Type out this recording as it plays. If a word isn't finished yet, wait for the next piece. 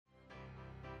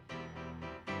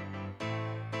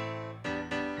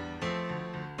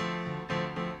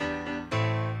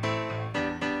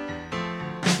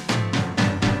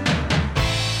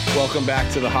Welcome back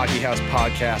to the Hockey House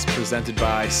podcast presented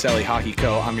by Selly Hockey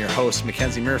Co. I'm your host,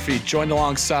 Mackenzie Murphy, joined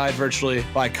alongside virtually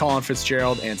by Colin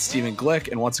Fitzgerald and Stephen Glick.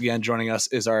 And once again, joining us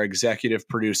is our executive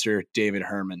producer, David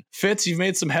Herman. Fitz, you've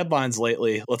made some headlines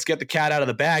lately. Let's get the cat out of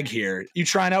the bag here. You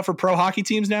trying out for pro hockey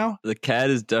teams now? The cat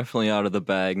is definitely out of the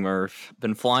bag, Murph.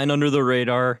 Been flying under the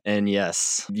radar. And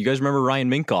yes, you guys remember Ryan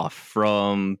Minkoff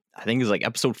from, I think it was like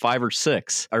episode 5 or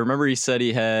 6. I remember he said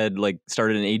he had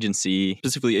started an agency,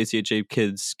 specifically ACHA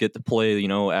kids get to play,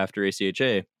 after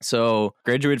ACHA. So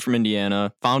graduated from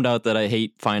Indiana, found out that I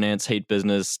hate finance, hate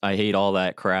business, I hate all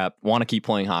that crap, want to keep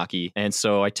playing hockey. And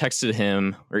so I texted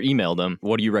him or emailed him,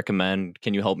 what do you recommend?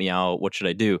 Can you help me out? What should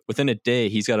I do? Within a day,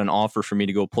 he's got an offer for me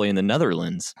to go play in the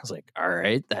Netherlands. I was like, all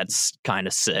right, that's kind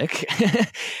of sick.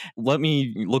 Let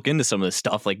me look into some of this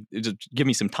stuff. Just give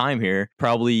me some time here.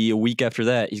 Probably a week after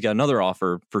that, he's got another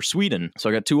offer for Sweden. So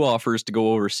I got 2 offers to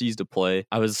go overseas to play.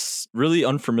 I was really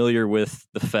unfamiliar with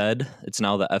the Fed. It's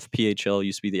now the FPHL,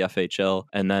 used to be the FHL,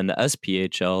 and then the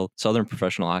SPHL, Southern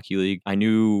Professional Hockey League. I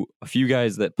knew a few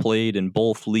guys that played in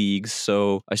both leagues,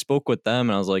 so I spoke with them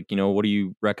and I was like, what do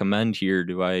you recommend here?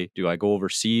 Do I go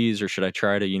overseas or should I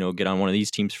try to, get on one of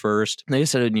these teams first? And they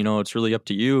said, it's really up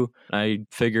to you. And I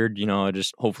figured, I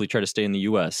just hopefully try to stay in the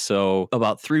US. So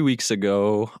about 3 weeks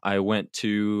ago, I went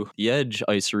to the Edge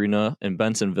Ice Arena in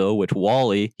Bensonville, which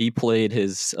Wally, he played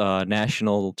his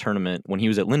national tournament when he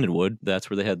was at Lindenwood. That's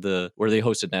where they had where they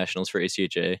hosted nationals for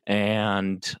ACHA.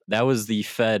 And that was the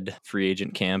Fed free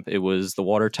agent camp. It was the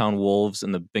Watertown Wolves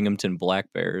and the Binghamton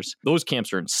Black Bears. Those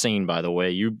camps are insane, by the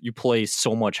way. You play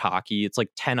so much hockey. It's like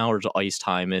 10 hours of ice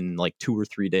time in 2 or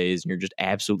 3 days, and you're just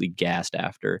absolutely gassed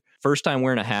after. First time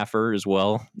wearing a halfer as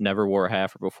well. Never wore a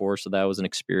halfer before, so that was an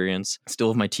experience. Still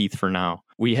have my teeth for now.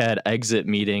 We had exit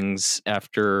meetings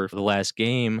after the last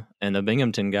game, and the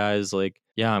Binghamton guys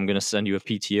yeah, I'm going to send you a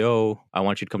PTO. I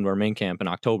want you to come to our main camp in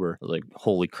October. I was like,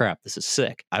 holy crap, this is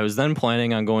sick. I was then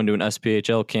planning on going to an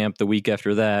SPHL camp the week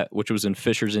after that, which was in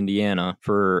Fishers, Indiana,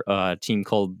 for a team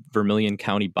called Vermilion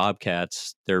County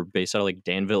Bobcats. They're based out of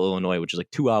Danville, Illinois, which is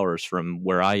 2 hours from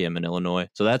where I am in Illinois.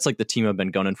 So that's the team I've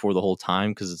been gunning for the whole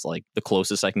time because it's the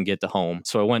closest I can get to home.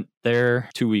 So I went there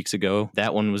 2 weeks ago.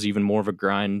 That one was even more of a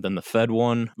grind than the Fed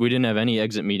one. We didn't have any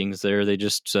exit meetings there. They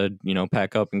just said,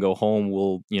 pack up and go home.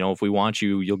 We'll, if we want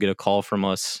you, you'll get a call from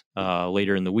us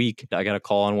later in the week. I got a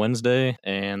call on Wednesday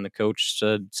and the coach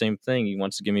said same thing. He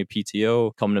wants to give me a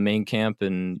PTO, come to main camp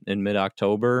in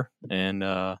mid-October. And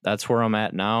that's where I'm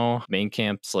at now. Main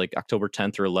camp's October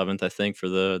 10th or 11th, I think, for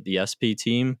the SP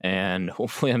team. And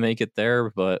hopefully I make it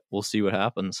there, but we'll see what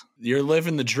happens. You're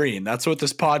living the dream. That's what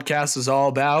this podcast is all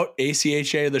about.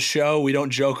 ACHA, the show, we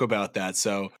don't joke about that.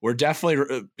 So we're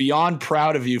definitely beyond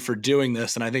proud of you for doing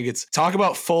this. And I think talk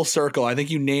about full circle. I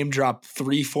think you name dropped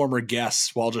 3 former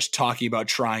guests while just talking about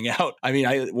trying out. I mean,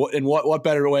 and what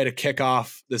better way to kick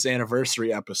off this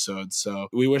anniversary episode? So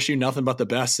we wish you nothing but the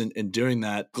best in doing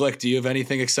that. Glick, do you have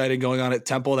anything exciting going on at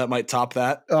Temple that might top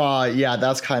that? Yeah,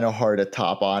 that's kind of hard to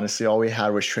top, honestly. All we had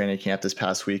was training camp this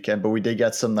past weekend, but we did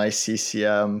get some nice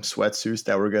CCM sweatsuits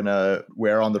that we're going to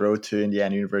wear on the road to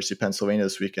Indiana University, Pennsylvania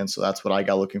this weekend. So that's what I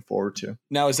got looking forward to.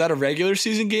 Now, is that a regular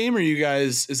season game or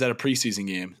is that a preseason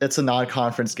game? It's a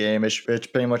non-conference game. It's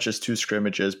pretty much just 2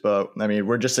 scrimmages, but I mean,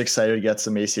 we're just excited to get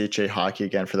some ACHA hockey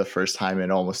again for the first time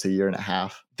in almost a year and a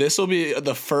half. This will be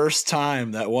the first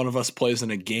time that one of us plays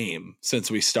in a game since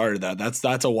we started that.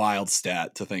 That's a wild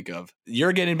stat to think of.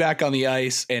 You're getting back on the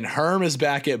ice, and Herm is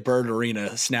back at Bird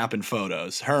Arena snapping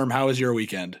photos. Herm, how was your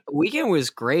weekend? Weekend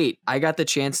was great. I got the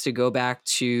chance to go back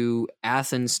to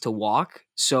Athens to walk.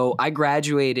 So I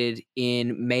graduated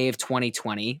in May of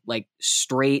 2020,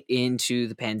 straight into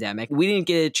the pandemic. We didn't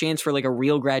get a chance for a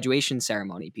real graduation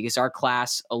ceremony because our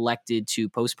class elected to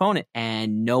postpone it,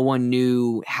 and no one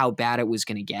knew how bad it was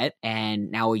going to get.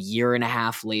 And now a year and a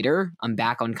half later, I'm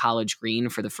back on College Green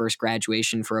for the first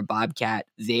graduation for a Bobcat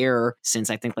there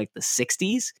since I think the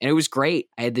 60s. And it was great.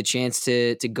 I had the chance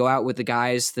to go out with the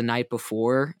guys the night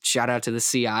before. Shout out to the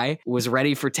CI. Was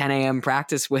ready for 10 a.m.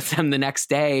 practice with them the next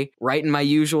day, right in my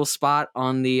usual spot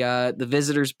on the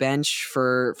visitors bench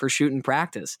for shooting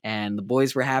practice. And the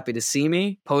boys were happy to see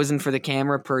me posing for the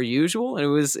camera per usual. And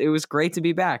it was great to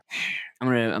be back. I'm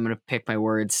gonna pick my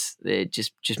words.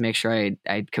 Just make sure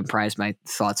I comprise my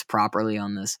thoughts properly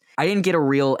on this. I didn't get a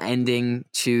real ending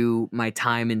to my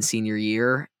time in senior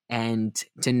year. And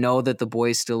to know that the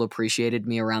boys still appreciated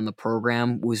me around the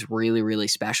program was really, really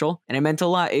special. And it meant a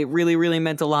lot. It really, really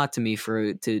meant a lot to me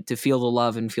to feel the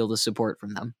love and feel the support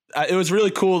from them. It was really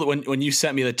cool that when you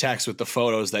sent me the text with the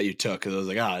photos that you took, because I was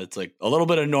like, it's like a little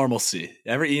bit of normalcy.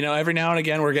 Every now and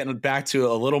again, we're getting back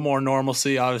to a little more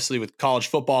normalcy, obviously with college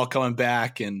football coming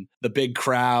back and the big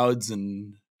crowds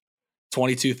and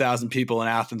 22,000 people in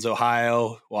Athens,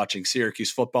 Ohio, watching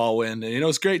Syracuse football win. And,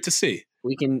 it's great to see.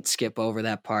 We can skip over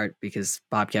that part because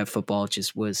Bobcat football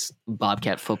just was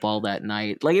Bobcat football that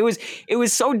night. Like it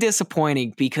was so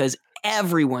disappointing because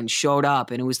everyone showed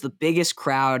up and it was the biggest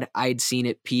crowd I'd seen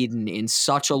at Peden in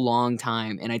such a long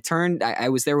time. And I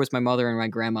was there with my mother and my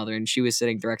grandmother, and she was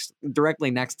sitting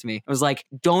directly next to me. I was like,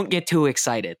 don't get too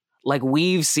excited. Like,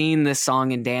 we've seen this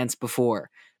song and dance before.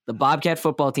 The Bobcat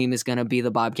football team is going to be the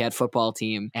Bobcat football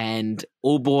team. And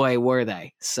oh boy, were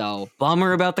they. So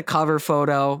bummer about the cover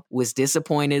photo. Was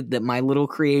disappointed that my little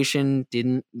creation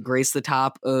didn't grace the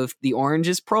top of the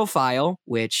Orange's profile,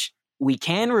 which we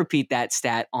can repeat that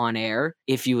stat on air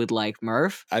if you would like,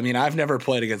 Murph. I mean, I've never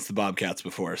played against the Bobcats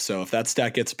before, so if that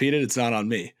stat gets repeated, it's not on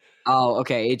me. Oh,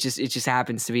 okay. It just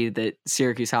happens to be that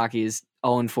Syracuse hockey is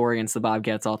 0-4 against the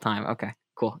Bobcats all time. Okay.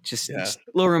 Cool. Just a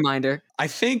little reminder. I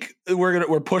think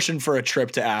we're pushing for a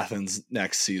trip to Athens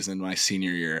next season, my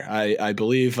senior year. I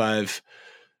believe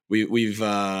we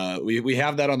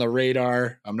have that on the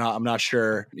radar. I'm not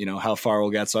sure, how far we'll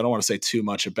get, so I don't want to say too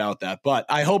much about that. But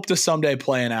I hope to someday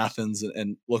play in Athens,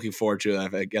 and looking forward to it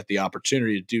if I get the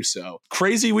opportunity to do so.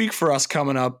 Crazy week for us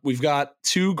coming up. We've got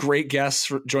two great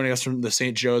guests joining us from the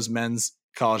St. Joe's men's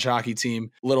college hockey team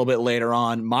a little bit later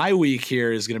on. My week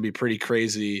here is going to be pretty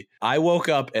crazy. I woke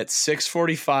up at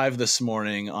 6:45 this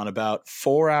morning on about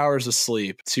 4 hours of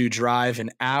sleep to drive an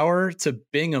hour to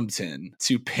Binghamton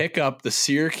to pick up the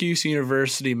Syracuse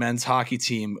University men's hockey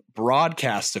team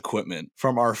broadcast equipment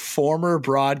from our former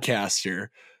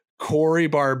broadcaster, Corey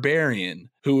Barbarian,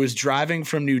 who was driving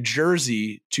from New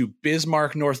Jersey to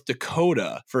Bismarck, North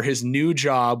Dakota for his new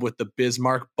job with the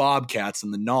Bismarck Bobcats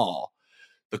in the Knoll.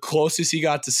 The closest he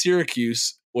got to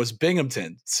Syracuse was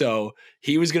Binghamton. So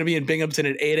he was going to be in Binghamton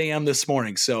at 8 a.m. this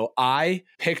morning. So I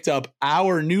picked up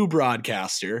our new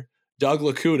broadcaster, Doug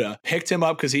Lakuta, picked him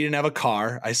up because he didn't have a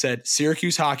car. I said,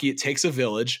 Syracuse hockey, it takes a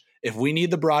village. If we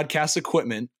need the broadcast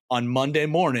equipment on Monday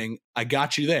morning, I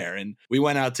got you there. And we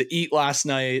went out to eat last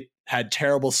night, had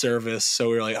terrible service. So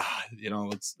we were like,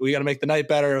 we got to make the night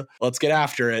better. Let's get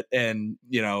after it. And,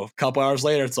 a couple hours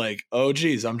later, it's like, oh,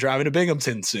 geez, I'm driving to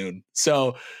Binghamton soon.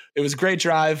 So it was a great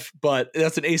drive, but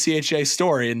that's an ACHA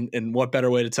story. And what better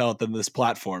way to tell it than this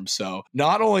platform? So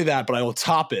not only that, but I will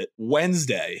top it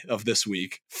Wednesday of this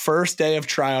week, first day of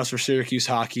tryouts for Syracuse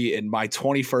hockey and my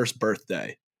 21st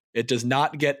birthday. It does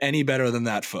not get any better than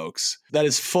that, folks. That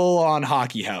is full on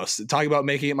hockey house. Talking about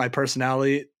making it my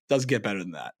personality, does get better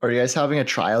than that. Are you guys having a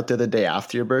tryout the day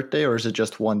after your birthday, or is it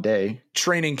just one day?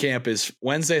 Training camp is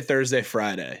Wednesday, Thursday,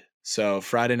 Friday. So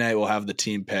Friday night we'll have the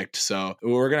team picked. So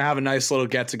we're going to have a nice little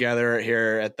get together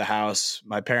here at the house.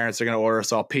 My parents are going to order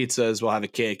us all pizzas. We'll have a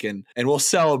cake and we'll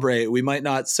celebrate. We might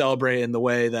not celebrate in the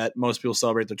way that most people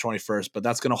celebrate their 21st, but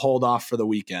that's going to hold off for the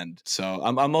weekend. So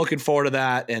I'm looking forward to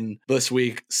that. And this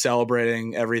week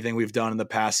celebrating everything we've done in the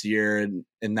past year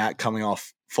and that coming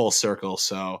off full circle.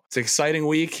 So it's an exciting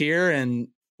week here, and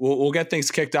we'll get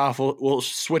things kicked off. We'll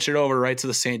switch it over right to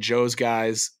the St. Joe's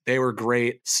guys. They were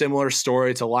great. Similar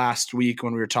story to last week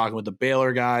when we were talking with the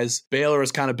Baylor guys. Baylor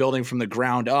is kind of building from the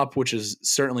ground up, which is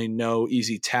certainly no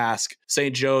easy task.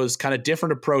 St. Joe's kind of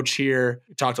different approach here.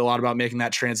 We talked a lot about making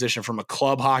that transition from a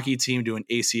club hockey team to an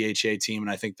ACHA team, and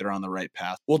I think they're on the right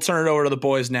path. We'll turn it over to the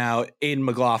boys now, Aidan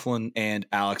McLoughlin and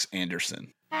Alex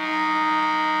Anderson.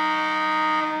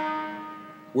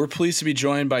 We're pleased to be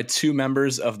joined by two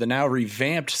members of the now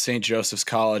revamped St. Joseph's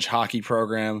College hockey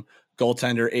program,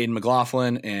 goaltender Aidan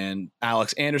McLoughlin and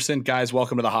Alex Anderson. Guys,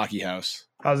 welcome to the Hockey House.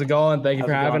 How's it going? Thank you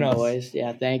for having us. Boys?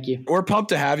 Yeah, thank you. We're pumped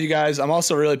to have you guys. I'm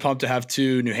also really pumped to have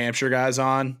two New Hampshire guys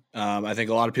on. I think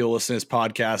a lot of people listening to this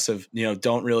podcast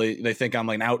they think I'm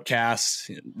like an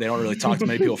outcast. They don't really talk to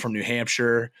many people from New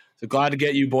Hampshire. So glad to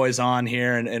get you boys on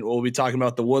here, and we'll be talking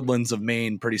about the woodlands of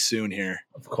Maine pretty soon here.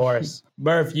 Of course.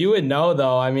 Murph, you would know,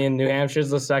 though. I mean, New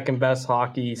Hampshire's the second best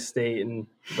hockey state in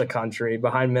the country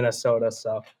behind Minnesota.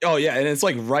 So. Oh, yeah, and it's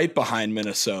like right behind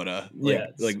Minnesota.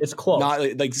 It's close.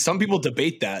 Not like some people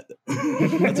debate that.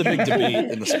 That's a big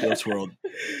debate in the sports world.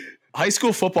 High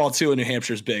school football, too, in New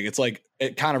Hampshire is big. It's like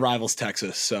it kind of rivals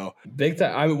Texas. So big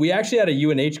time. I mean, we actually had a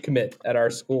UNH commit at our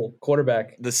school,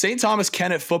 quarterback. The St. Thomas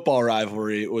Kennett football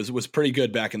rivalry was pretty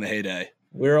good back in the heyday.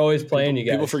 We were always playing you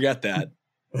guys. People forget that.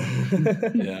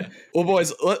 Yeah. Well,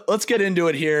 boys, let's get into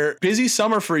it here. Busy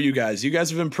summer for you guys. You guys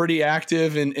have been pretty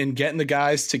active in getting the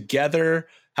guys together.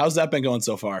 How's that been going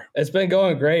so far? It's been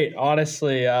going great,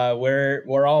 honestly.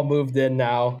 We're all moved in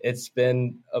now. It's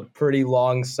been a pretty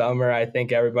long summer. I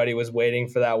think everybody was waiting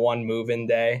for that one move-in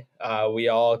day. We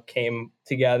all came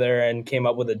together and came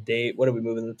up with a date. What did we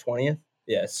move in, the 20th?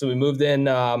 Yeah, so we moved in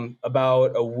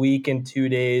about a week and 2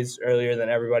 days earlier than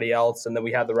everybody else, and then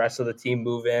we had the rest of the team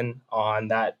move in on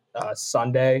that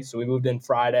Sunday. So we moved in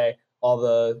Friday. All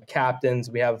the captains,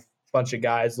 we have bunch of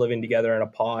guys living together in a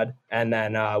pod, and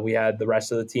then we had the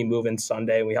rest of the team move in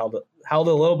Sunday, and we held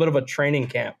a little bit of a training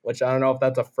camp, which I don't know if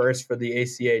that's a first for the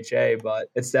ACHA, but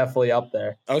it's definitely up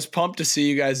there. I was pumped to see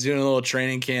you guys doing a little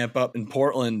training camp up in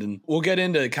Portland, and we'll get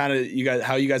into kind of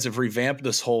how you guys have revamped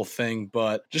this whole thing,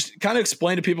 but just kind of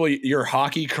explain to people your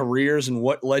hockey careers and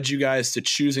what led you guys to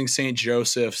choosing St.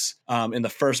 Joseph's in the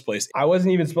first place. I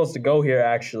wasn't even supposed to go here,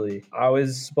 actually. I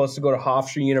was supposed to go to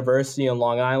Hofstra University in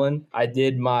Long Island. I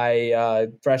did my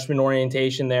freshman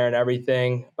orientation there and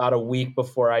everything about a week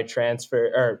before I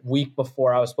transferred, or week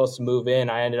before I was supposed to move in.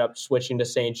 I ended up switching to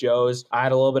St. Joe's. I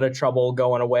had a little bit of trouble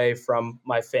going away from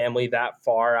my family that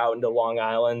far out into Long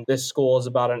Island. This school is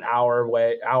about an hour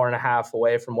and a half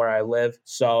away from where I live.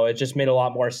 So it just made a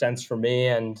lot more sense for me,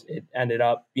 and it ended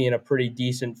up being a pretty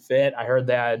decent fit. I heard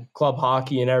they had club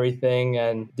hockey and everything,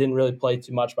 and didn't really play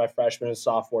too much my freshman and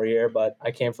sophomore year, but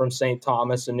I came from St.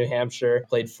 Thomas in New Hampshire,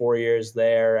 played 4 years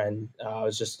there, and I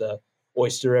was just a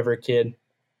Oyster River kid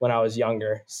when I was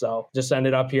younger. So just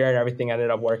ended up here and everything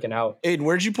ended up working out. Aiden,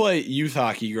 where did you play youth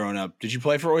hockey growing up? Did you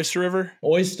play for Oyster River?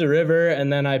 Oyster River,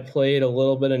 and then I played a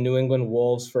little bit of New England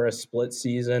Wolves for a split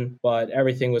season, but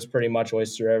everything was pretty much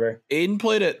Oyster River. Aiden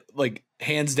played at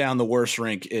hands down the worst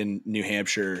rink in New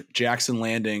Hampshire, Jackson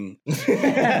Landing.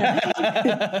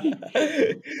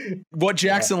 What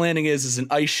Jackson Landing is an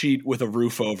ice sheet with a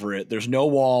roof over it. There's no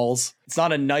walls. It's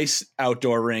not a nice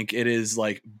outdoor rink. It is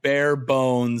bare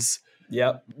bones.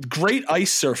 Yep. Great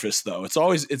ice surface though. It's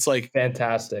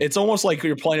fantastic. It's almost like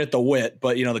you're playing at the Wit,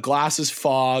 but the glass is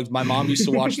fogged. My mom used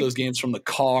to watch those games from the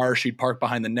car. She'd park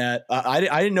behind the net. I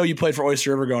didn't know you played for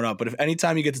Oyster River growing up, but if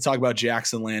anytime you get to talk about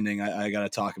Jackson Landing, I got to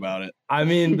talk about it. I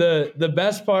mean, the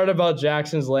best part about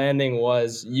Jackson's Landing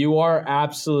was you are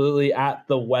absolutely at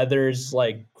the weather's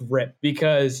grip,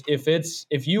 because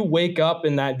if you wake up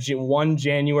in that one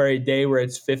January day where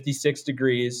it's 56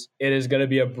 degrees, it is going to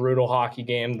be a brutal hockey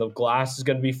game. The glass is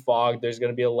going to be fogged. There's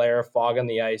going to be a layer of fog on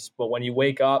the ice. But when you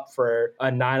wake up for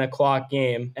a 9:00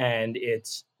 game and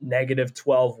it's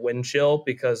 -12 wind chill,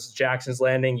 because Jackson's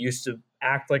Landing used to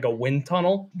act like a wind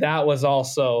tunnel, that was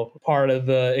also part of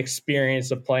the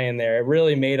experience of playing there. It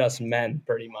really made us men,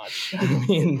 pretty much. I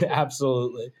mean,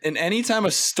 absolutely. And anytime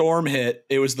a storm hit,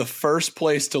 it was the first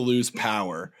place to lose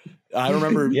power. I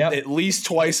remember at least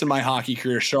twice in my hockey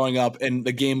career showing up and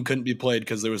the game couldn't be played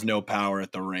because there was no power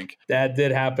at the rink. That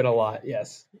did happen a lot,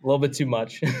 yes. A little bit too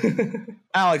much.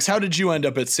 Alex, how did you end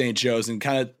up at St. Joe's, and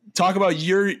kind of talk about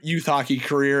your youth hockey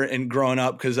career and growing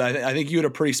up? Because I think you had a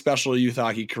pretty special youth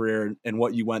hockey career and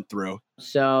what you went through.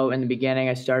 So in the beginning,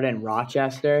 I started in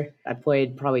Rochester. I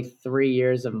played probably 3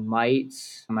 years of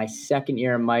mites. My second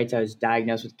year of mites, I was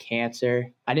diagnosed with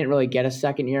cancer. I didn't really get a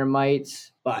second year of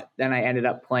mites, but then I ended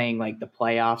up playing the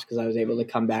playoffs because I was able to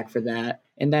come back for that.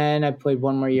 And then I played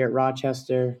 1 more year at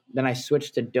Rochester. Then I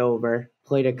switched to Dover,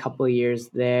 played a couple of years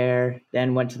there,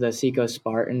 then went to the Seacoast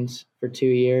Spartans for 2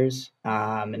 years.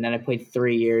 And then I played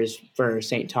 3 years for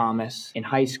St. Thomas in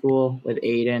high school with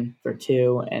Aidan for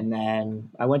 2. And then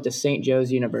I went to St.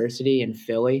 Joe's University in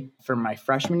Philly for my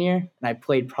freshman year. And I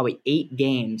played probably 8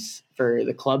 games for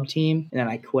the club team. And then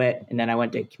I quit. And then I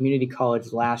went to community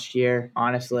college last year.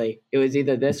 Honestly, it was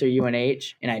either this or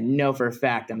UNH. And I know for a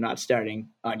fact I'm not starting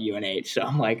on UNH. So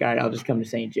I'm like, all right, I'll just come to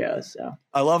St. Joe's. So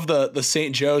I love the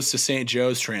St. Joe's to St.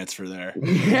 Joe's transfer there.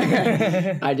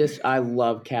 I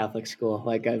love Catholic school.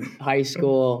 High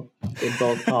school, in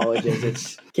both colleges,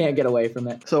 it's can't get away from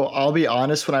it. So I'll be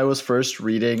honest, when I was first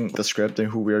reading the script and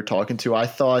who we were talking to, I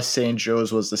thought St.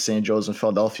 Joe's was the St. Joe's in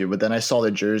Philadelphia, but then I saw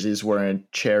the jerseys were in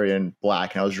cherry and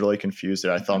black, and I was really confused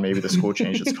there. I thought maybe the school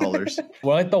changed its colors.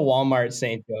 We're like the Walmart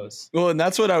St. Joe's. Well, and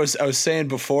that's what I was saying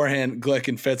beforehand, Glick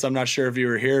and Fitz. I'm not sure if you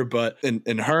were here, but and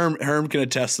Herm can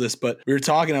attest to this, but we were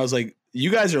talking. I was like, you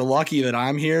guys are lucky that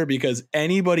I'm here because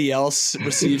anybody else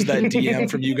receives that DM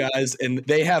from you guys and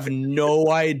they have no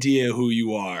idea who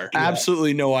you are. Yeah.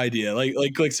 Absolutely no idea. Like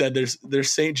Click said,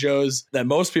 there's St. Joe's that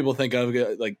most people think of,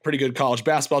 like pretty good college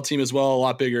basketball team as well, a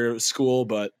lot bigger school,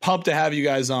 but pumped to have you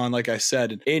guys on. Like I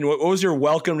said, Aidan, what was your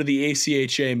welcome to the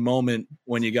ACHA moment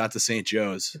when you got to St.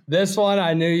 Joe's? This one,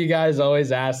 I knew you guys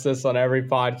always ask this on every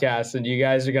podcast, and you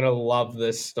guys are going to love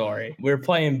this story. We were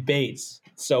playing Bates.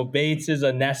 So Bates is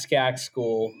a NESCAC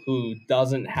school who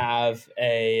doesn't have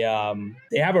they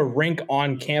have a rink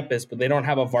on campus, but they don't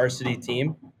have a varsity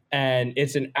team. And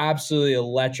it's an absolutely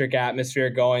electric atmosphere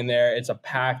going there. It's a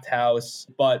packed house,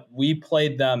 but we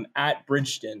played them at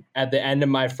Bridgeton at the end of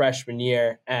my freshman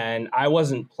year, and I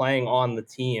wasn't playing on the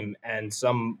team. And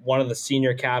one of the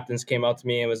senior captains came up to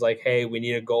me and was like, "Hey, we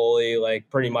need a goalie. Like,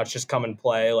 pretty much just come and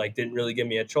play." Like, didn't really give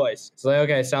me a choice. So like,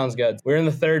 okay, sounds good. We're in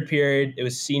the third period. It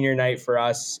was senior night for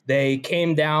us. They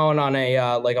came down on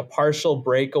a partial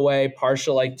breakaway,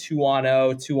 partial like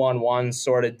 2-on-0, 2-on-1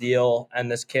 sort of deal, and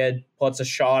this kid puts a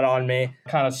shot on me,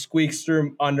 kind of squeaks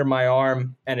through under my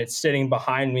arm, and it's sitting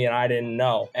behind me, and I didn't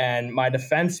know. And my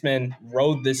defenseman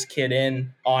rode this kid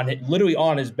in literally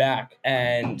on his back,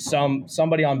 and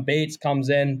somebody on Bates comes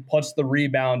in, puts the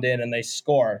rebound in, and they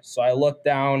score. So I looked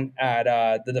down at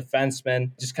the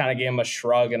defenseman, just kind of gave him a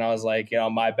shrug, and I was like,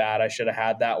 my bad, I should have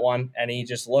had that one. And he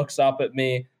just looks up at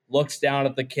me, looks down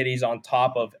at the kid he's on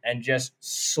top of, and just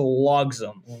slugs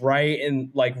him right in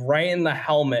the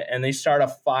helmet. And they start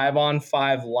a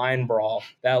 5-on-5 line brawl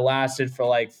that lasted for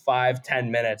like 5-10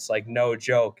 minutes, like no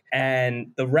joke.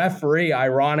 And the referee,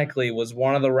 ironically, was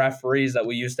one of the referees that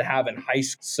we used to have in high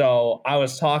school. So I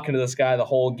was talking to this guy the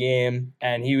whole game,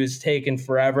 and he was taking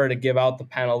forever to give out the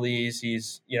penalties.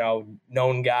 He's,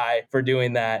 known guy for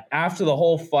doing that. After the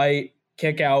whole fight,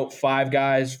 kick out 5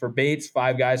 guys for Bates,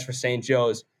 5 guys for St.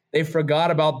 Joe's. They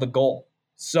forgot about the goal.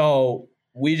 So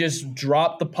we just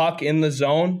dropped the puck in the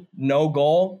zone, no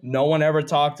goal. No one ever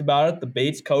talked about it. The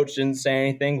Bates coach didn't say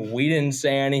anything. We didn't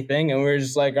say anything. And we were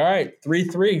just like, all right,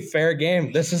 3-3, fair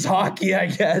game. This is hockey, I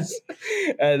guess.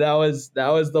 And that was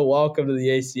the welcome to the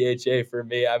ACHA for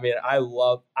me. I mean,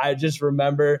 I just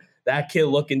remember that kid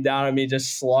looking down at me,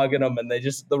 just slugging him. And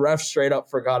the ref straight up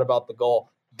forgot about the goal.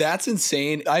 That's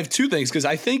insane. I have 2 things because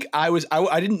I think I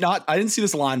didn't see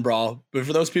this line brawl, but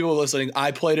for those people listening,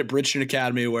 I played at Bridgeton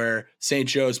Academy where St.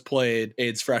 Joe's played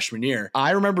Aiden's freshman year.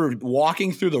 I remember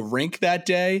walking through the rink that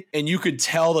day, and you could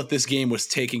tell that this game was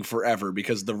taking forever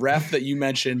because the ref that you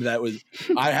mentioned,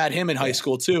 I had him in high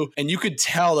school too, and you could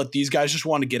tell that these guys just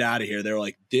wanted to get out of here. They were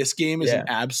like, this game is an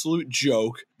absolute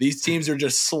joke. These teams are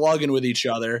just slugging with each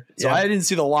other. So I didn't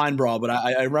see the line brawl, but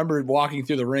I remember walking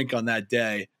through the rink on that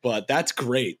day. But that's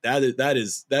great. That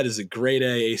is a great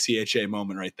ACHA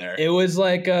moment right there. It was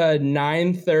like a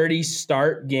 9:30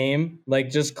 start game, like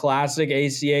just classic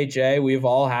ACHA. We've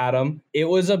all had them. It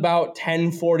was about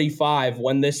 10:45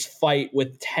 when this fight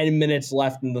with 10 minutes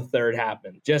left in the third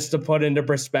happened. Just to put into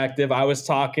perspective, I was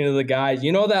talking to the guys.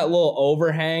 You know that little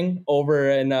overhang over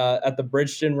at the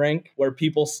Bridgeton rink where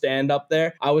people stand up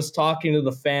there? I was talking to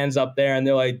the fans up there, and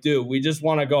they're like, dude, we just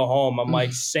want to go home. I'm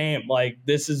like, same. Like,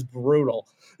 this is brutal.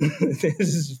 This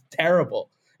is terrible.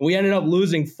 We ended up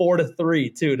losing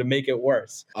 4-3 too to make it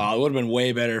worse. It would have been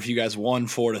way better if you guys won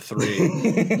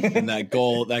 4-3, and that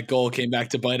goal came back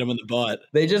to bite them in the butt.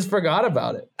 They just forgot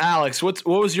about it. Alex, what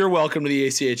was your welcome to the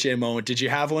ACHA moment? Did you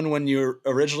have one when you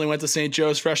originally went to St.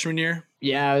 Joe's freshman year?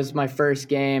 Yeah, it was my first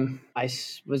game. I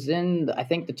was in, I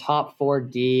think, the top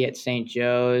 4D at St.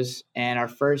 Joe's, and our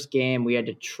first game, we had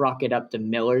to truck it up to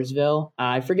Millersville.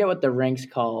 I forget what the rink's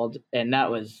called, and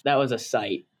that was a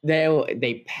sight.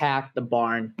 They packed the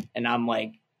barn, and I'm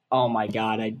like, oh my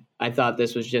God, I thought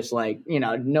this was just like,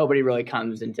 nobody really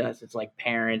comes into us. It's like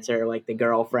parents or like the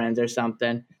girlfriends or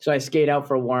something. So I skate out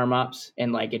for warm-ups,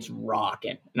 and like it's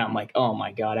rocking. And I'm like, oh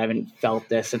my God, I haven't felt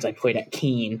this since I played at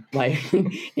Keene, like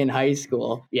in high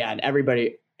school. Yeah, and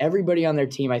everybody on their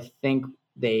team, I think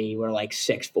they were like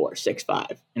 6'4",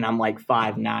 6'5", and I'm like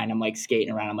 5'9". I'm like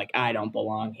skating around. I'm like, I don't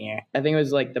belong here. I think it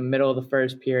was like the middle of the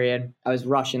first period. I was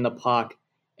rushing the puck,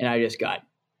 and I just got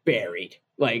buried,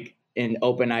 like in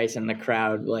open ice, and the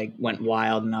crowd like went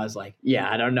wild. And I was like, yeah,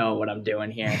 I don't know what I'm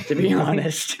doing here, to be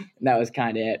honest. And that was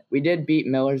kind of it. We did beat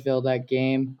Millersville that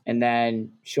game. And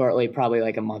then shortly, probably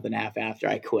like a month and a half after,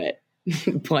 I quit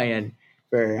playing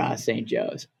for St.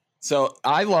 Joe's. So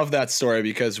I love that story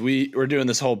because we're doing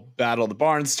this whole Battle of the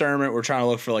Barns tournament. We're trying to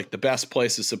look for like the best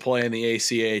places to play in the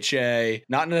ACHA,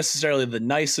 not necessarily the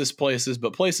nicest places,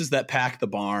 but places that pack the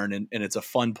barn and it's a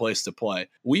fun place to play.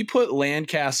 We put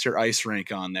Lancaster Ice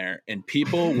Rink on there, and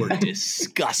people were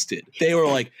disgusted. They were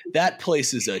like, that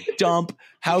place is a dump.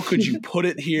 How could you put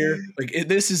it here? Like,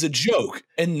 this is a joke.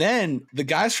 And then the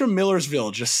guys from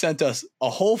Millersville just sent us a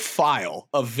whole file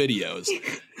of videos,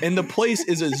 and the place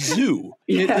is a zoo.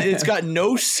 It's got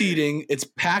no seating. It's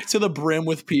packed to the brim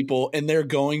with people, and they're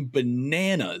going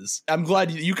bananas. I'm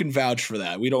glad you can vouch for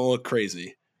that. We don't look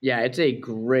crazy. Yeah, it's a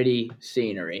gritty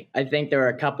scenery. I think there were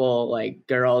a couple like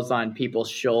girls on people's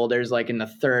shoulders, like in the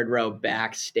third row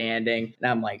back standing. And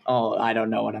I'm like, oh, I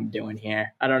don't know what I'm doing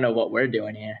here. I don't know what we're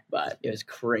doing here, but it was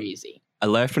crazy. I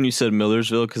laughed when you said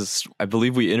Millersville because I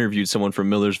believe we interviewed someone from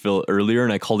Millersville earlier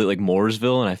and I called it like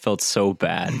Mooresville and I felt so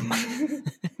bad.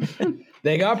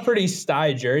 They got pretty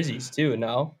sty jerseys too,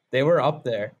 no? They were up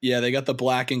there. Yeah, they got the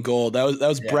black and gold. That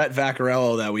was Brett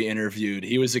Vaccarello that we interviewed.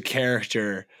 He was a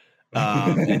character.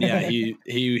 And yeah,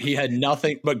 he had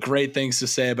nothing but great things to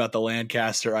say about the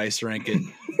Lancaster ice rink and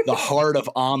the heart of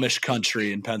Amish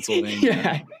country in Pennsylvania.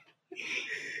 Yeah.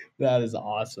 That is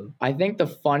awesome. I think the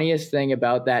funniest thing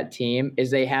about that team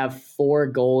is they have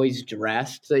 4 goalies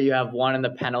dressed. So you have 1 in the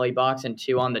penalty box and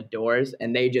 2 on the doors,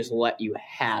 and they just let you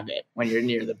have it when you're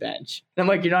near the bench. And I'm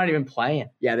like, you're not even playing.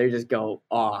 Yeah, they just go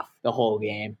off the whole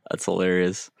game. That's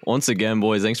hilarious. Once again,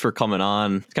 boys, thanks for coming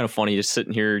on. It's kind of funny just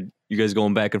sitting here, you guys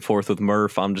going back and forth with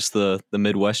Murph. I'm just the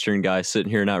Midwestern guy sitting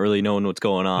here not really knowing what's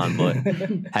going on, but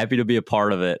happy to be a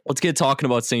part of it. Let's get talking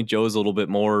about St. Joe's a little bit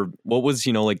more. What was,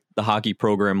 like the hockey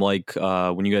program like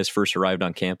when you guys first arrived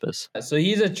on campus? So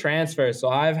he's a transfer. So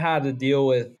I've had to deal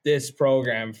with this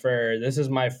program this is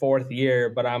my 4th year,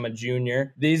 but I'm a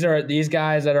junior. These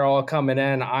guys that are all coming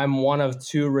in. I'm one of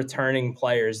 2 returning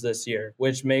players this year,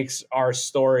 which makes our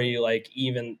story like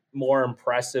even more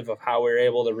impressive of how we were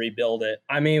able to rebuild it.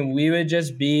 I mean, we would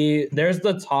just there's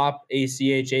the top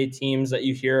ACHA teams that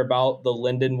you hear about, the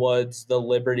Lindenwoods, the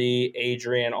Liberty,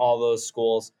 Adrian, all those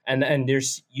schools. And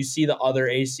you see the other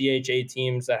ACHA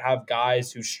teams that have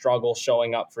guys who struggle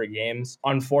showing up for games.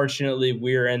 Unfortunately,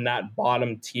 we're in that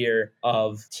bottom tier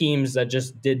of teams that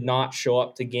just did not show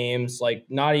up to games, like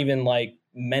not even like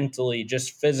mentally,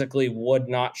 just physically would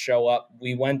not show up.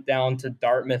 We went down to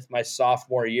Dartmouth my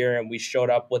sophomore year and we showed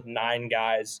up with 9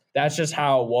 guys. That's just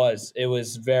how it was. It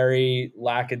was very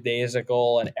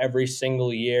lackadaisical, and every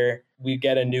single year we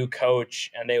get a new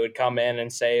coach and they would come in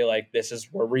and say like,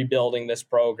 we're rebuilding this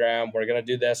program. We're going to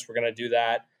do this. We're going to do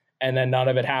that. And then none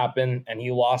of it happened, and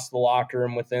he lost the locker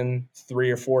room within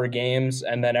 3 or 4 games,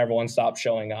 and then everyone stopped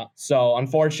showing up. So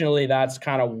unfortunately, that's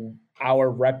kind of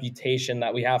our reputation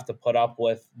that we have to put up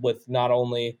with not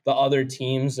only the other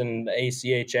teams and the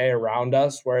ACHA around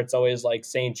us, where it's always like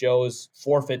St. Joe's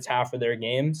forfeits half of their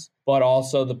games, but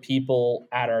also the people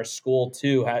at our school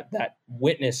too that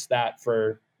witnessed that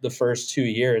for the first 2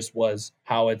 years, was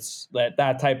how it's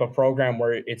that type of program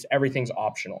where everything's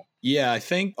optional. Yeah, I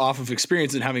think off of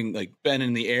experience and having like been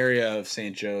in the area of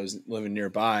St. Joe's, living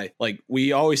nearby, like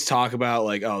we always talk about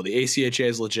like, oh, the ACHA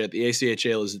is legit. The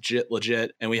ACHA is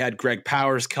legit. And we had Greg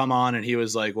Powers come on and he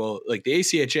was like, well, like the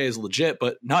ACHA is legit,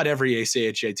 but not every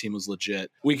ACHA team was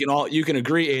legit. You can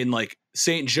agree, Aiden, like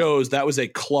St. Joe's, that was a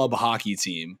club hockey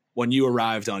team when you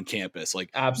arrived on campus.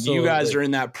 Like, absolutely, you guys are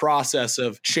in that process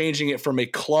of changing it from a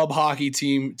club hockey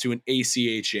team to an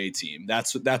ACHA team.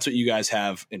 That's what you guys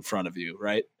have in front of you,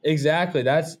 right? Exactly.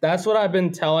 That's what I've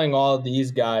been telling all of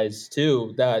these guys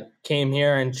too, that came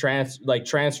here and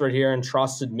transferred here and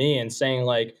trusted me, and saying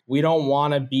like, we don't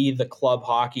want to be the club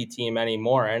hockey team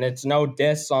anymore. And it's no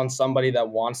diss on somebody that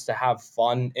wants to have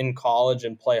fun in college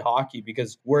and play hockey,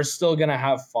 because we're still going to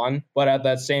have fun. But at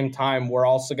that same time, we're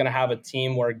also going to have a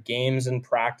team where games and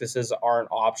practices aren't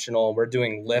optional. We're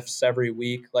doing lifts every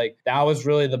week. Like, that was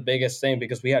really the biggest thing,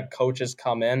 because we had coaches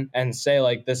come in and say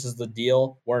like, this is the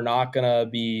deal. We're not going to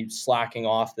be slacking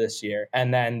off this year.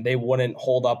 And then they wouldn't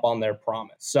hold up on their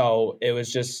promise. So it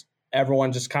was just,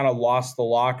 everyone just kind of lost the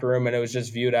locker room, and it was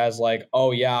just viewed as like,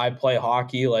 oh yeah, I play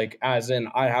hockey, like as in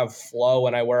I have flow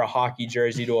and I wear a hockey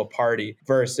jersey to a party,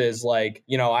 versus like,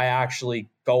 I actually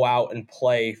go out and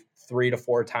play 3 to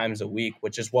 4 times a week,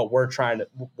 which is what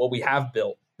we have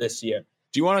built this year.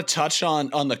 Do you want to touch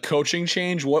on the coaching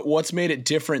change? What's made it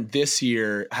different this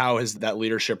year? How has that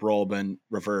leadership role been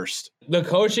reversed? The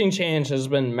coaching change has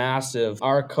been massive.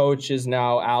 Our coach is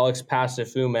now Alex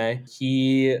Pasifume.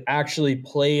 He actually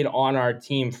played on our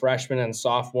team freshman and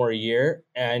sophomore year,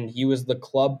 and he was the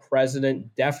club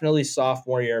president, definitely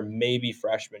sophomore year, maybe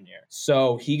freshman year.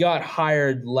 So he got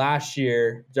hired last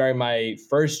year during my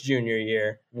first junior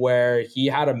year, where he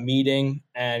had a meeting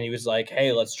and he was like,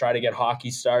 hey, let's try to get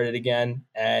hockey started again.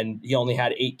 And he only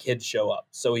had 8 kids show up.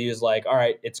 So he was like, all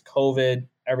right, it's COVID,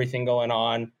 everything going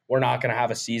on. we're not going to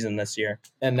have a season this year.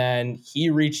 And then he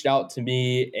reached out to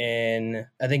me in,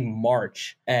 I think,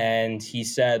 March, and he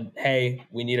said, hey,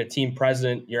 we need a team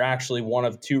president. You're actually one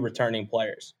of 2 returning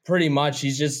players. Pretty much,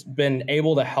 he's just been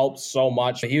able to help so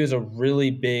much. He was a really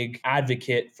big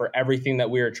advocate for everything that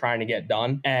we were trying to get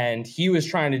done. And he was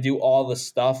trying to do all the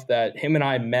stuff that him and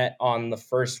I met on the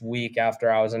first week after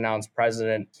I was announced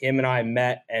president. Him and I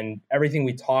met, and everything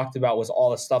we talked about was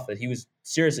all the stuff that he was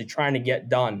seriously trying to get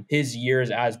done his years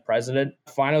as president.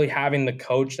 Finally having the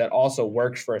coach that also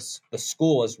works for the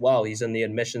school as well. He's in the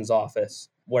admissions office,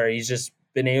 where he's just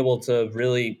been able to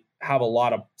really have a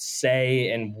lot of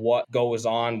say in what goes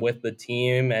on with the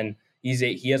team, and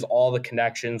he has all the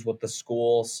connections with the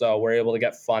school, so we're able to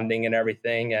get funding and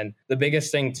everything. And the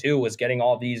biggest thing too was getting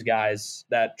all these guys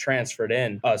that transferred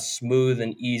in a smooth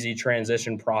and easy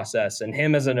transition process. And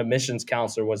him as an admissions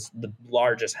counselor was the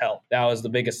largest help. That was the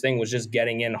biggest thing, was just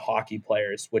getting in hockey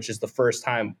players, which is the first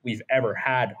time we've ever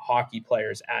had hockey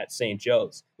players at St.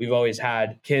 Joe's. We've always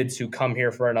had kids who come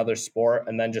here for another sport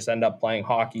and then just end up playing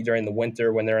hockey during the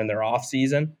winter when they're in their off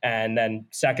season. And then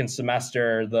second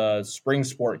semester, the spring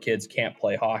sport kids can't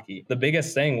play hockey. The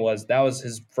biggest thing was, that was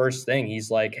his first thing. He's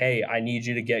like, hey, I need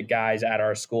you to get guys at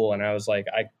our school. And I was like,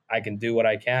 I can do what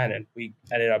I can. And we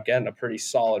ended up getting a pretty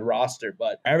solid roster.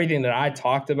 But everything that I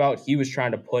talked about, he was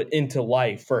trying to put into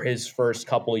life for his first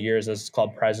couple of years as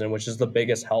club president, which is the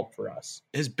biggest help for us.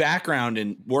 His background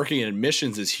in working in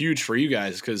admissions is huge for you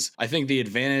guys, because I think the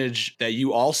advantage that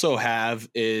you also have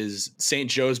is St.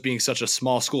 Joe's being such a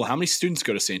small school. How many students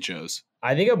go to St. Joe's?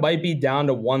 I think it might be down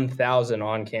to 1,000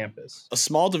 on campus. A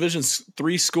small Division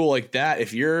III school like that,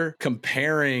 if you're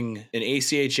comparing an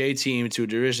ACHA team to a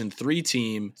Division III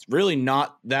team, it's really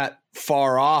not that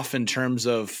far off in terms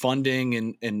of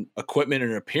funding and equipment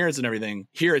and appearance and everything.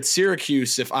 Here at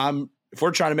Syracuse, if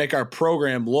we're trying to make our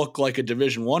program look like a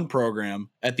Division I program,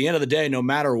 at the end of the day, no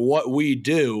matter what we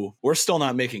do, we're still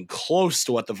not making close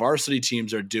to what the varsity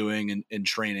teams are doing in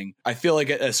training. I feel like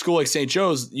at a school like St.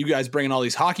 Joe's, you guys bringing all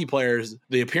these hockey players,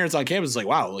 the appearance on campus is like,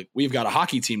 wow, like we've got a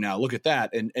hockey team now. Look at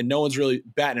that. And no one's really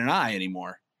batting an eye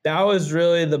anymore. That was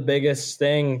really the biggest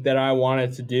thing that I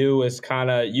wanted to do, is kind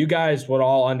of, you guys would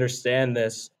all understand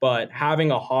this, but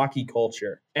having a hockey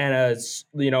culture and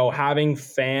having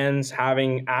fans,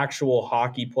 having actual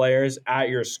hockey players at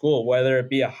your school, whether it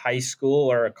be a high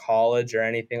school or a college or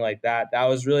anything like that. That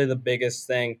was really the biggest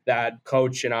thing that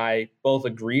coach and I both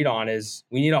agreed on, is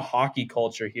we need a hockey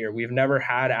culture here. We've never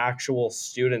had actual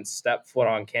students step foot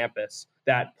on campus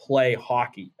that play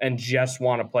hockey and just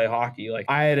want to play hockey. Like,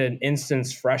 I had an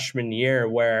instance freshman year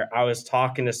where I was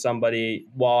talking to somebody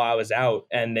while I was out,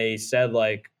 and they said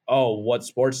like, oh, what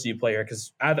sports do you play here?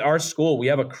 Because at our school, we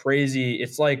have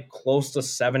it's like close to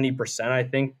 70%, I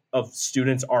think, of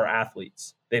students are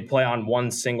athletes. They play on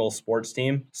one single sports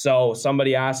team. So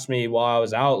somebody asked me while I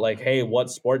was out, like, hey, what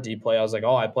sport do you play? I was like,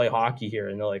 oh, I play hockey here.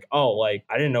 And they're like, oh, like,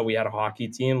 I didn't know we had a hockey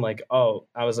team. Like, oh,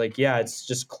 I was like, yeah, it's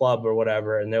just club or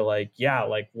whatever. And they're like, yeah,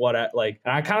 like what? And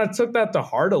I kind of took that to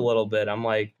heart a little bit. I'm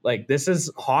like, this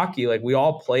is hockey. Like, we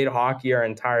all played hockey our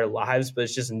entire lives, but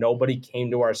it's just nobody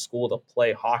came to our school to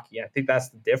play hockey. I think that's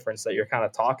the difference that you're kind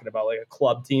of talking about, like a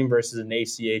club team versus an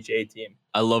ACHA team.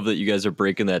 I love that you guys are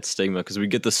breaking that stigma, because we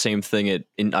get the same thing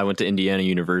I went to Indiana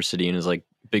University, and it's like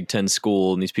Big Ten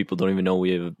school, and these people don't even know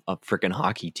we have a freaking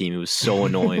hockey team. It was so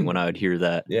annoying when I would hear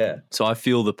that. Yeah. So I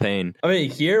feel the pain. I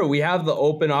mean, here we have the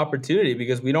open opportunity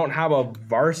because we don't have a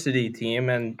varsity team.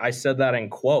 And I said that in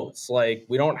quotes, like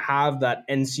we don't have that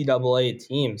NCAA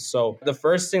team. So the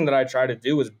first thing that I try to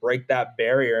do is break that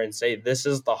barrier and say, this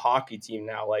is the hockey team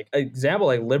now. Like example,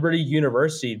 like Liberty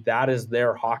University, that is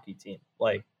their hockey team.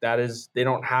 Like they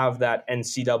don't have that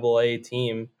NCAA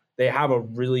team. They have a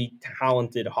really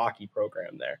talented hockey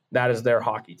program there. That is their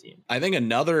hockey team. I think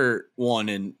another one,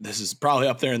 and this is probably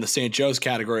up there in the St. Joe's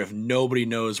category if nobody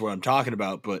knows what I'm talking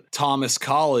about, but Thomas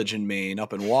College in Maine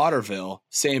up in Waterville,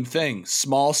 same thing.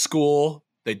 Small school.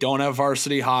 They don't have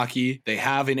varsity hockey. They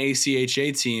have an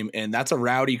ACHA team, and that's a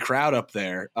rowdy crowd up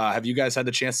there. Have you guys had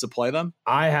the chance to play them?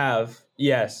 I have,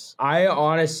 yes. I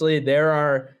honestly,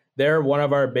 they're one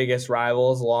of our biggest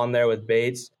rivals along there with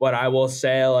Bates. But I will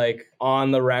say, like, on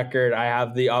the record, I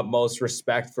have the utmost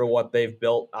respect for what they've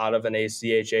built out of an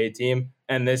ACHA team.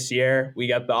 And this year, we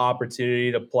got the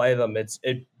opportunity to play them. It's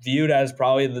viewed as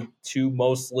probably the two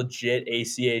most legit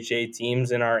ACHA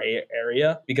teams in our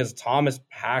area because Thomas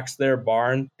packs their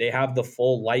barn. They have the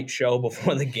full light show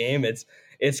before the game.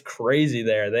 It's crazy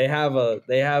there. They have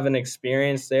an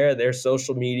experience there. Their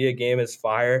social media game is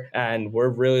fire, and we're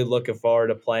really looking forward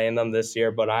to playing them this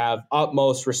year. But I have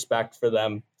utmost respect for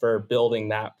them for building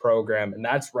that program, and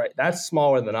that's right. That's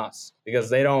smaller than us because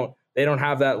they don't they don't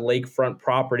have that lakefront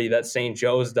property that St.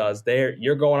 Joe's does.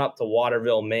 You're going up to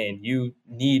Waterville, Maine. You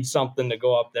need something to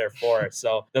go up there for.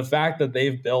 So the fact that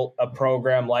they've built a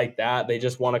program like that, they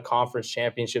just won a conference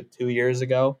championship 2 years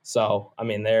ago. So, I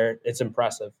mean, it's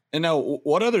impressive. And now,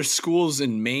 what other schools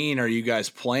in Maine are you guys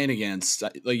playing against?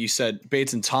 Like you said,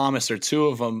 Bates and Thomas are two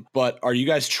of them, but are you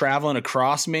guys traveling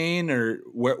across Maine, or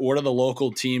what are the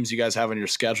local teams you guys have on your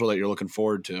schedule that you're looking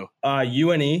forward to?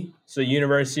 UNE, so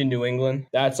University of New England.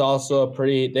 That's also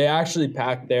they actually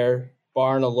packed their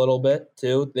barn a little bit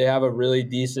too. They have a really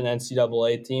decent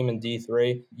NCAA team in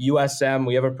D3. USM,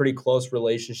 we have a pretty close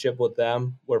relationship with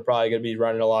them. We're probably going to be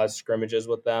running a lot of scrimmages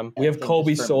with them. We have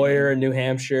Kobe Sawyer in New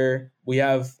Hampshire. We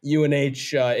have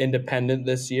UNH Independent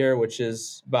this year, which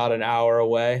is about an hour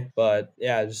away. But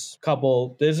yeah,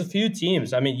 there's a few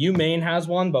teams. I mean, UMaine has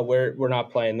one, but we're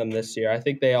not playing them this year. I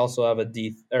think they also have an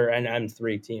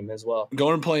M3 team as well.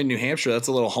 Going and playing New Hampshire, that's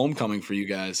a little homecoming for you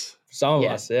guys. Some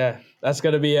of us, yeah. That's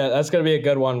gonna be a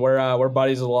good one. We're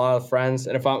buddies with a lot of friends,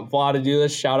 and if I'm allowed to do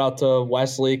this, shout out to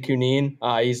Wesley Cunine.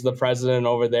 He's the president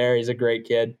over there. He's a great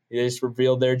kid. He just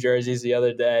revealed their jerseys the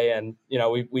other day, and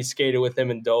we skated with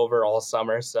him in Dover all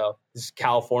summer. So he's a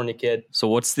California kid. So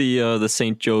what's the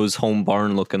St. Joe's home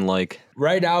barn looking like?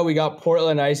 Right now we got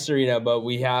Portland Ice Arena, but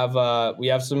we have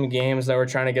some games that we're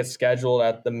trying to get scheduled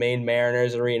at the Maine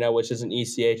Mariners Arena, which is an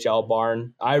ECHL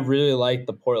barn. I really like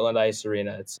the Portland Ice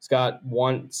Arena. It's got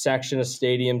one section of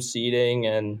stadium seating,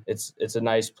 and it's a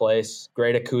nice place.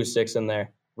 Great acoustics in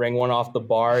there. Ring one off the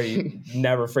bar, you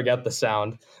never forget the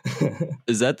sound.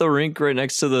 Is that the rink right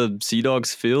next to the Sea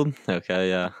Dogs field? Okay,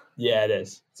 yeah. Yeah, it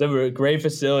is. It's a great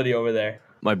facility over there.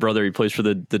 My brother, he plays for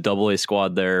the AA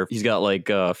squad there. He's got like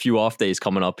a few off days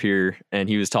coming up here, and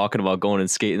he was talking about going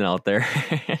and skating out there.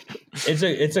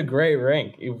 It's a great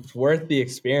rink. It's worth the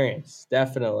experience,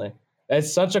 definitely.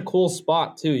 It's such a cool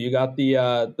spot too. You got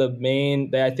the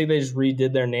main. I think they just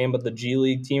redid their name, but the G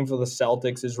League team for the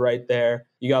Celtics is right there.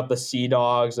 You got the Sea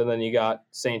Dogs, and then you got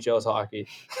St. Joe's hockey.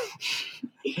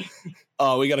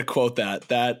 Oh, we got to quote that.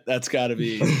 That's got to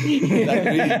be. We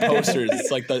need posters. It's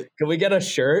like the. Can we get a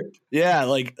shirt? Yeah,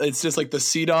 like it's just like the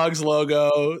Sea Dogs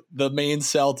logo, the Maine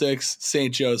Celtics,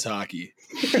 St. Joe's hockey.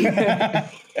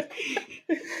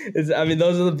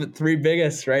 Those are the three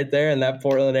biggest right there in that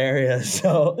Portland area.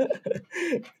 So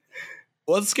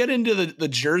let's get into the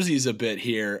jerseys a bit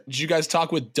here. Did you guys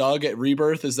talk with Doug at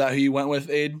Rebirth? Is that who you went with,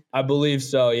 Aid? I believe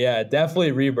so, yeah.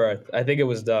 Definitely Rebirth. I think it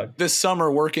was Doug. This summer,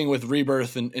 working with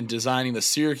Rebirth and designing the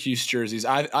Syracuse jerseys,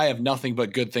 I have nothing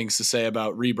but good things to say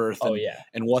about Rebirth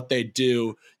and what they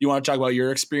do. You want to talk about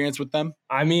your experience with them?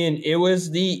 I mean, it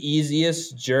was the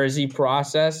easiest jersey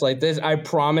process. Like this, I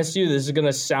promise you, this is going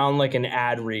to sound like an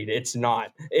ad read. It's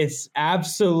not. It's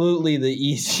absolutely the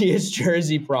easiest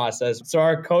jersey process. So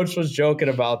our coach was joking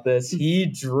about this. He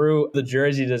drew the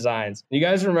jersey designs. You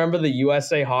guys remember the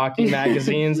USA Hockey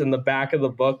magazines? In the back of the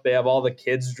book, they have all the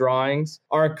kids' drawings.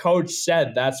 Our coach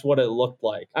said that's what it looked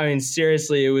like. I mean,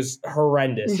 seriously, it was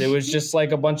horrendous. It was just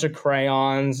like a bunch of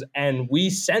crayons. And we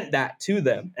sent that to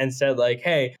them and said like,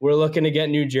 hey, we're looking to get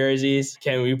new jerseys.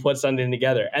 Can we put something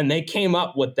together? And they came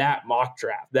up with that mock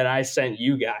draft that I sent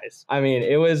you guys. I mean,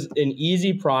 it was an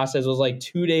easy process. It was like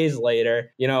 2 days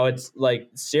later. It's like,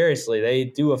 seriously, they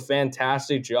do a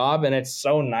fantastic job. And it's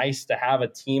so nice to have a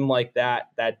team like that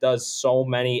does so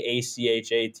many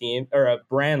ACHA teams, or a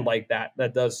brand like that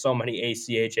does so many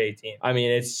ACHA teams. I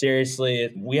mean, it's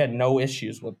seriously, we had no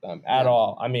issues with them at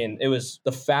all. I mean, it was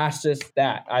the fastest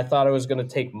that I thought it was going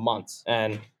to take months,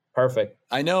 and perfect.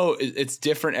 I know it's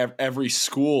different every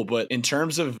school, but in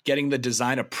terms of getting the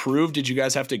design approved, did you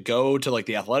guys have to go to like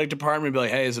the athletic department and be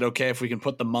like, hey, is it okay if we can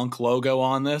put the Monk logo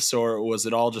on this? Or was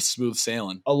it all just smooth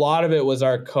sailing? A lot of it was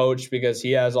our coach, because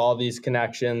he has all these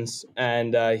connections,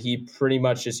 and he pretty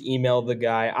much just emailed the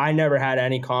guy. I never had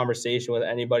any conversation with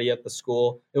anybody at the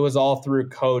school. It was all through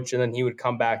coach, and then he would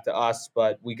come back to us.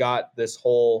 But we got this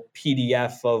whole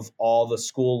PDF of all the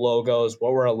school logos,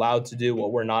 what we're allowed to do,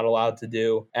 what we're not allowed to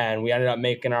do. And we ended up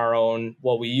making our own.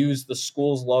 Well, we used the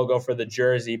school's logo for the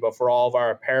jersey, but for all of our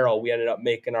apparel, we ended up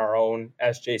making our own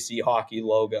SJC hockey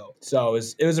logo. So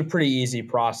it was a pretty easy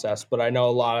process, but I know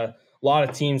a lot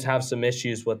of teams have some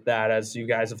issues with that, as you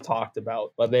guys have talked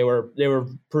about, but they were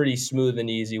pretty smooth and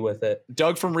easy with it.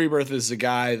 Doug from Rebirth is a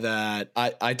guy that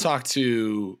I talked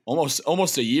to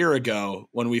almost a year ago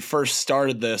when we first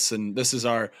started this, and this is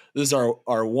our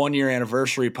 1 year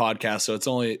anniversary podcast, so it's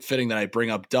only fitting that I bring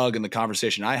up Doug in the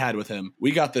conversation I had with him.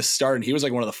 We got this started. He was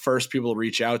like one of the first people to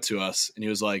reach out to us, and he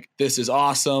was like, "This is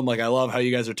awesome! Like, I love how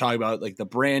you guys are talking about like the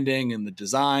branding and the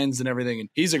designs and everything." And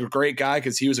he's a great guy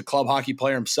because he was a club hockey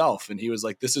player himself. and he was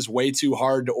like, this is way too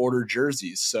hard to order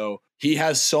jerseys. So he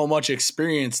has so much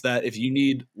experience that if you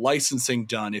need licensing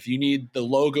done, if you need the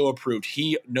logo approved,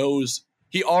 he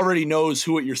already knows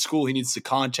who at your school he needs to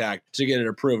contact to get it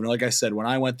approved. And like I said, when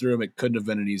I went through him, it couldn't have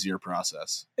been an easier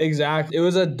process. Exactly. It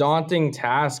was a daunting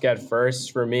task at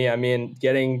first for me. I mean,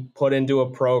 getting put into a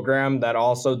program that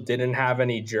also didn't have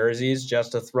any jerseys,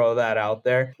 just to throw that out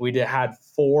there. We had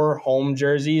 4 home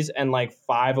jerseys and like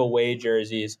 5 away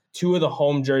jerseys. 2 of the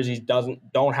home jerseys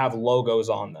don't have logos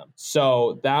on them.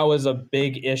 So that was a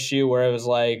big issue where it was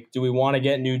like, do we want to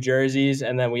get new jerseys?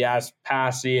 And then we asked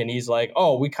Passy and he's like,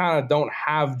 oh, we kind of don't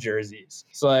have jerseys.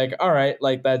 So like, all right,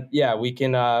 like that, yeah, we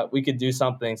could do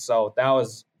something. So that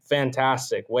was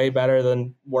fantastic, way better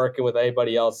than working with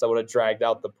anybody else that would have dragged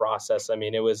out the process. I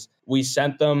mean, we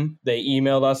sent them, they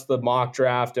emailed us the mock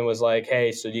draft and was like,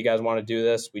 hey, so do you guys want to do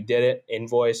this? We did it,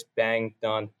 invoice, bang,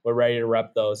 done. We're ready to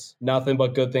rep those. Nothing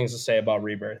but good things to say about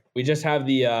Rebirth. We just have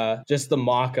the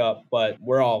mock up, but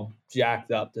we're all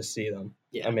jacked up to see them.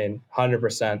 Yeah. I mean,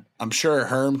 100%. I'm sure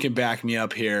Herm can back me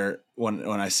up here when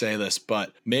I say this,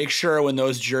 but make sure when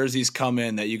those jerseys come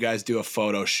in that you guys do a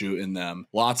photo shoot in them.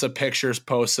 Lots of pictures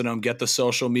posting them, get the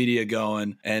social media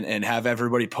going, and have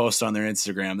everybody post on their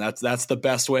Instagram. That's the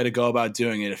best way to go about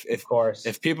doing it. Of course.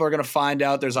 If people are going to find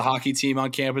out there's a hockey team on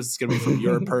campus, it's going to be from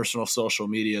your personal social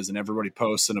medias and everybody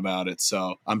posting about it.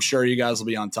 So I'm sure you guys will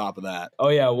be on top of that. Oh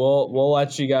yeah, we'll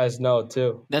let you guys know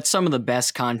too. That's some of the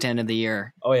best content of the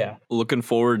year. Oh yeah. Looking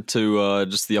forward to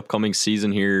just the upcoming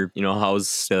season here. You know,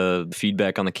 how's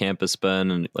feedback on the campus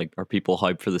been, and like, are people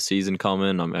hyped for the season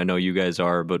coming? I know you guys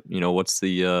are, but you know, what's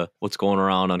going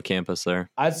around on campus there?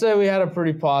 I'd say we had a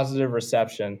pretty positive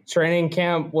reception. Training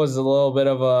camp was a little bit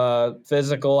of a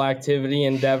physical activity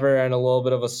endeavor and a little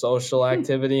bit of a social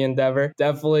activity endeavor.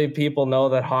 Definitely people know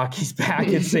that hockey's back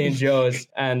at St. Joe's,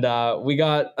 and we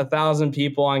got 1,000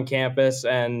 people on campus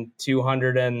and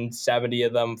 270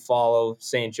 of them follow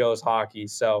St. Joe's hockey.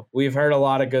 So we've heard a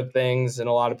lot of good things and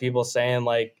a lot of people saying,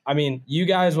 like, I mean, you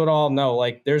guys would all know,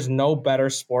 like, there's no better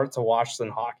sport to watch than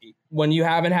hockey. When you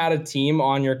haven't had a team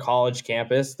on your college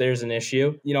campus, there's an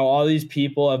issue. You know, all these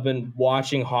people have been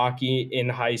watching hockey in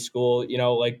high school, you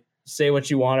know, like, say what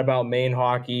you want about Maine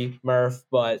hockey, Murph,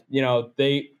 but, you know,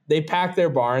 they pack their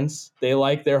barns. They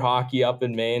like their hockey up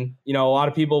in Maine. You know, a lot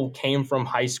of people came from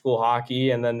high school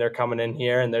hockey and then they're coming in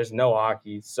here and there's no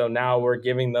hockey. So now we're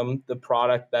giving them the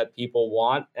product that people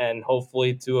want, and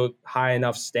hopefully to a high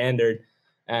enough standard.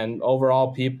 And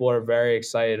overall, people are very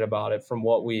excited about it from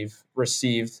what we've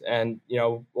received. And, you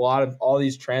know, a lot of all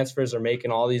these transfers are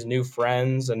making all these new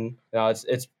friends, and, you know,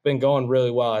 it's been going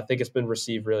really well. I think it's been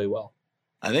received really well.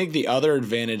 I think the other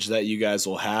advantage that you guys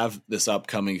will have this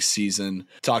upcoming season,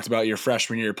 talked about your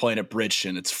freshman year playing at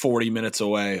Bridgeton. It's 40 minutes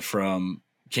away from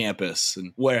campus,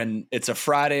 and when it's a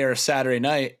Friday or a Saturday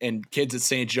night and kids at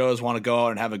St. Joe's want to go out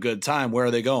and have a good time, where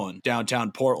are they going?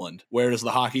 Downtown Portland. Where does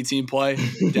the hockey team play?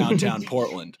 Downtown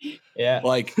Portland. Yeah.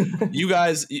 Like, you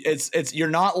guys, it's you're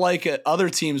not like other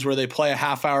teams where they play a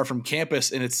half hour from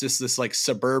campus and it's just this like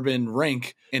suburban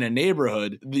rink in a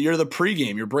neighborhood. You're the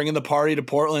pregame. You're bringing the party to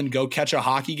Portland, go catch a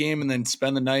hockey game, and then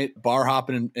spend the night bar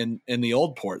hopping in the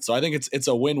old port. So I think it's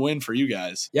a win-win for you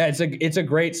guys. Yeah, it's a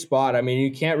great spot. I mean,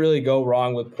 you can't really go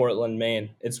wrong with Portland, Maine.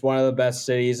 It's one of the best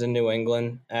cities in New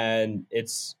England, and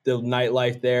the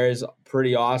nightlife there is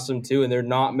pretty awesome too. And there are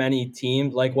not many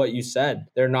teams, like what you said,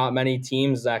 there are not many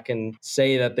teams that can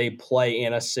say that they play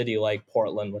in a city like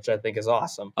Portland, which I think is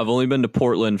awesome. I've only been to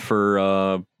Portland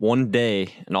for one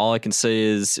day, and all I can say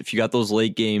is if you got those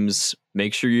late games,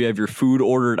 make sure you have your food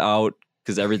ordered out,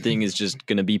 because everything is just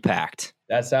going to be packed.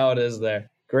 That's how it is there.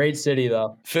 Great city,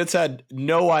 though. Fitz had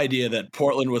no idea that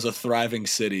Portland was a thriving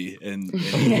city, and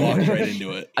he walked right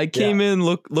into it. I came in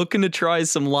looking to try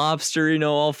some lobster, you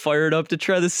know, all fired up to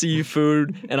try the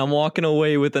seafood, and I'm walking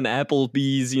away with an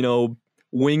Applebee's, you know,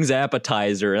 wings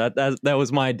appetizer. That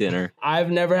was my dinner.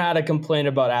 I've never had a complaint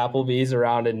about Applebee's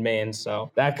around in Maine,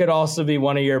 so that could also be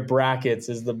one of your brackets,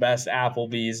 is the best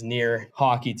Applebee's near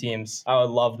hockey teams. I would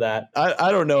love that. I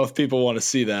don't know if people want to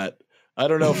see that. I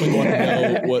don't know if we want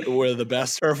to know where the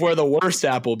best or if where the worst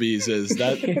Applebee's is.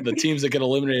 That the teams that get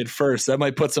eliminated first, that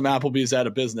might put some Applebee's out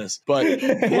of business. But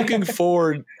looking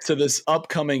forward to this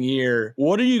upcoming year,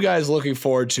 what are you guys looking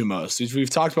forward to most? We've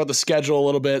talked about the schedule a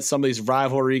little bit, some of these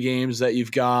rivalry games that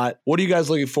you've got. What are you guys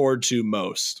looking forward to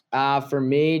most? For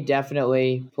me,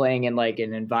 definitely playing in like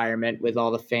an environment with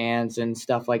all the fans and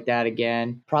stuff like that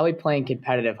again. Probably playing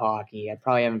competitive hockey. I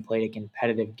probably haven't played a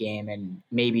competitive game in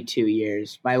maybe 2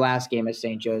 years. My last game at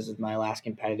St. Joe's is my last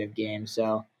competitive game,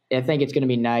 so I think it's going to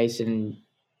be nice, and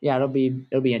yeah, it'll be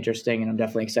interesting, and I'm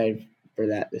definitely excited for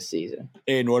that this season.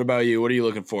 Aidan, what about you? What are you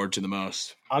looking forward to the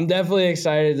most? I'm definitely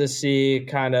excited to see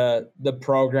kind of the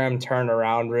program turn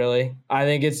around, really. I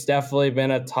think it's definitely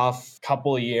been a tough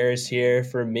couple of years here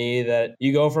for me, that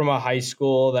you go from a high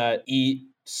school that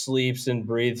sleeps and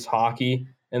breathes hockey,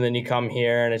 and then you come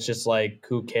here and it's just like,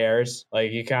 who cares?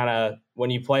 Like, you kind of, when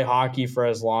you play hockey for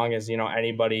as long as,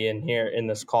 anybody in here in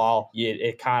this call,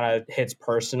 it kind of hits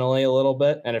personally a little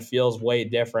bit, and it feels way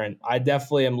different. I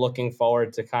definitely am looking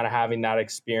forward to kind of having that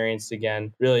experience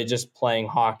again, really just playing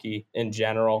hockey in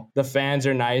general. The fans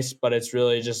are nice, but it's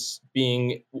really just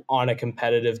being on a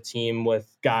competitive team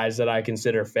with guys that I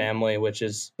consider family, which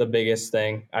is the biggest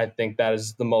thing. I think that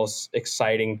is the most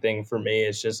exciting thing for me.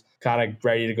 It's just kind of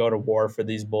ready to go to war for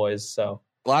these boys. So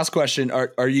last question.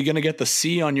 Are you going to get the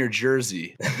C on your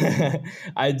jersey?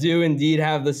 I do indeed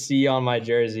have the C on my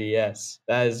jersey, yes.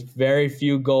 That is very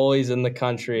few goalies in the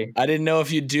country. I didn't know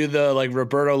if you'd do the like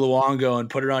Roberto Luongo and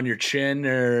put it on your chin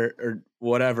or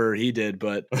whatever he did,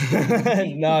 but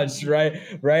no, it's right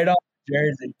on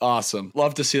jersey. Awesome.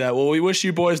 Love to see that. Well, we wish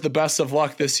you boys the best of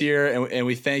luck this year, and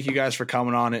we thank you guys for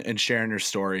coming on and sharing your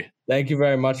story. Thank you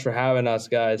very much for having us,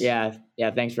 guys. Yeah,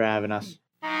 thanks for having us.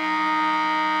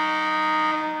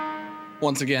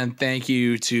 Once again, thank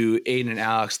you to Aidan and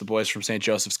Alex, the boys from St.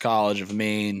 Joseph's College of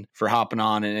Maine, for hopping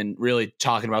on and really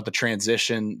talking about the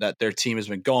transition that their team has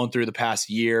been going through the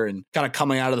past year and kind of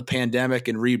coming out of the pandemic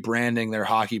and rebranding their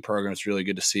hockey program. It's really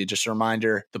good to see. Just a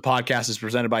reminder, the podcast is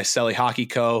presented by Selly Hockey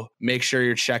Co. Make sure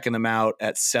you're checking them out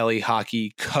at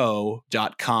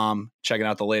sellyhockeyco.com, checking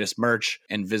out the latest merch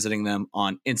and visiting them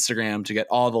on Instagram to get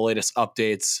all the latest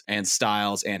updates and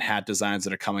styles and hat designs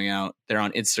that are coming out. They're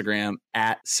on Instagram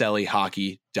at sellyhockey.co.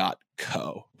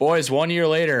 Boys, 1 year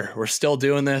later, we're still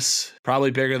doing this.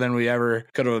 Probably bigger than we ever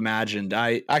could have imagined.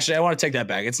 I want to take that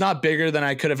back. It's not bigger than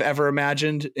I could have ever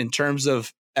imagined in terms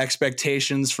of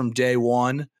expectations from day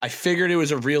one. I figured it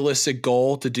was a realistic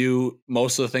goal to do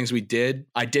most of the things we did.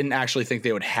 I didn't actually think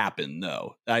they would happen,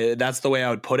 though. That's the way I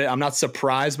would put it. I'm not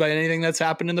surprised by anything that's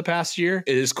happened in the past year.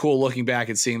 It is cool looking back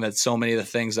and seeing that so many of the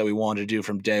things that we wanted to do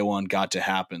from day one got to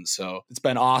happen. So it's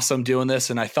been awesome doing this.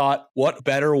 And I thought, what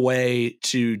better way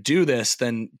to do this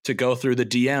than to go through the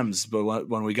DMs? But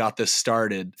when we got this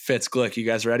started, Fitz, Glick, you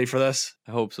guys ready for this?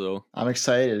 I hope so. I'm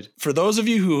excited. For those of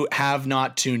you who have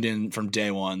not tuned in from day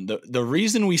one, the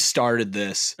reason we started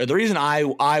this, or the reason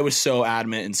I was so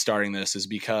adamant in starting this, is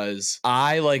because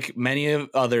I, like many of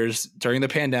others during the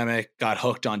pandemic, got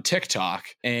hooked on TikTok,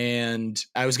 and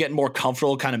I was getting more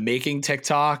comfortable kind of making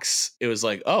TikToks. It was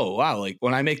like, oh wow, like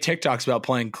when I make TikToks about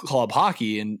playing club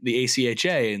hockey and the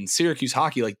ACHA and Syracuse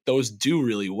hockey, like those do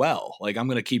really well. Like I'm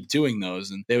gonna keep doing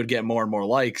those, and they would get more and more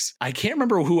likes. I can't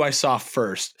remember who I saw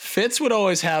first. Fitz would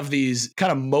always have these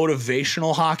kind of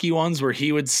motivational hockey ones where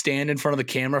he would stand in front of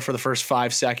the camera for the first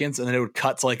 5 seconds, and then it would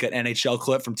cut to like an NHL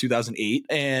clip from 2008.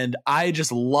 And I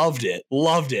just loved it.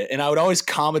 And I would always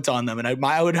comment on them, and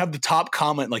I would have the top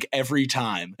comment like every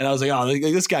time. And I was like, oh,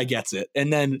 this guy gets it.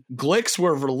 And then Glicks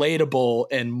were relatable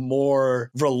and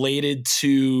more related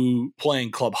to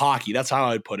playing club hockey. That's how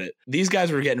I would put it. These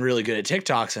guys were getting really good at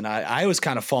TikToks, and I was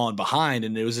kind of falling behind.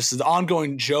 And it was just an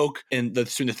ongoing joke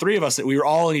between the three of us that we were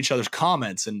all in each other's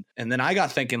comments. And then I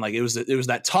got thinking, like, it was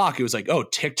that talk. It was like, oh,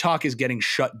 TikTok is getting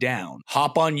shut down.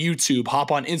 Hop on YouTube,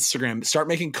 hop on Instagram, start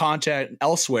making content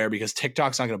elsewhere because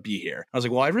TikTok's not going to be here. I was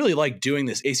like, well, I really like doing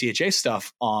this ACHA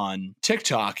stuff on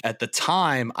TikTok. At the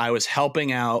time, I was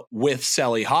helping out with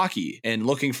Selly Hockey and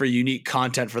looking for unique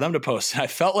content for them to post. I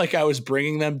felt like I was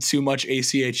bringing them too much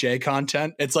ACHA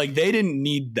content. It's like they didn't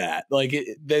need that. Like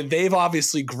they've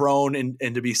obviously grown and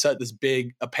to be this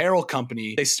big apparel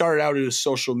company. They started out as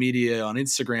social media on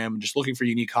Instagram and just looking for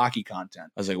unique hockey content.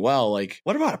 I was like, well, like,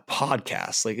 what about a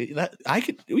podcast? Like that,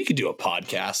 we could do a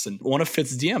podcast. And one of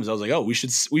Fitz's DMs, I was like, oh, we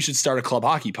should start a club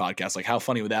hockey podcast. Like, how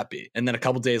funny would that be? And then a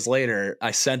couple days later,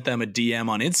 I sent them a DM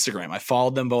on Instagram. I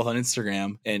followed them both on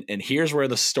Instagram, and here's where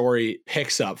the story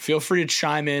picks up. Feel free to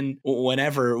chime in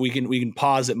whenever. We can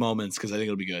pause at moments because I think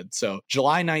it'll be good. So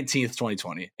July 19th,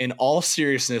 2020. In all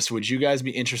seriousness, would you guys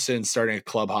be interested in starting a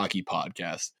club hockey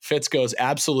podcast? Fitz goes,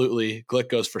 absolutely. Glick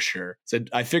goes, for sure. Said,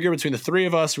 I figure between the three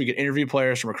of us, we could interview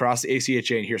players from across the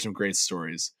ACHA and hear some great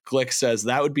stories. Glick says,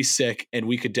 that would be sick, and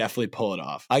we could definitely pull it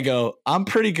off. I go, I'm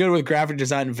pretty good with graphic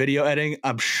design and video editing.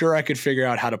 I'm sure I could figure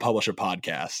out how to publish a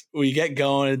podcast. We get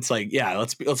going. It's like, yeah,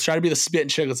 let's try to be the spit and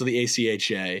chicklets of the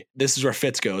ACHA. This is where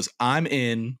Fitz goes, I'm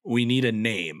in. We need a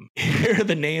name. Here are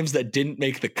the names that didn't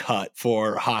make the cut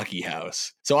for Hockey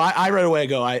House. So I right away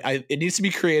go, it needs to be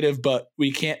creative, but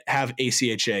we can't have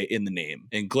ACHA in the name.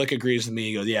 And Glick agrees with me.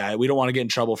 He goes, yeah, we don't want to get in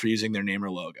trouble for using their name or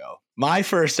logo. My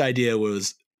first idea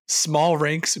was Small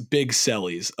rinks, big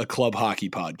sellies, a club hockey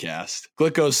podcast.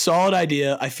 Glick goes, solid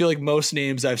idea. I feel like most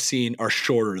names I've seen are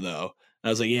shorter though. And I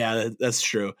was like, yeah, that's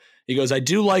true. He goes, I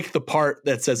do like the part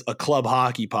that says a club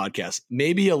hockey podcast,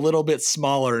 maybe a little bit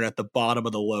smaller and at the bottom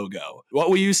of the logo. What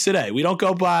we use today, we don't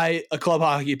go by a club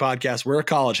hockey podcast. We're a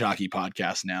college hockey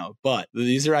podcast now, but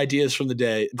these are ideas from the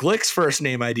day. Glick's first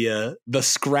name idea, the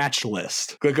scratch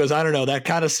list. Glick goes, I don't know. That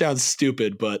kind of sounds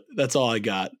stupid, but that's all I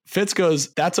got. Fitz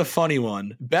goes, that's a funny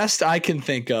one. Best I can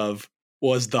think of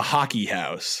was the hockey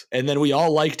house. And then we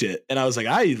all liked it. And I was like,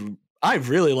 I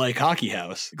really like Hockey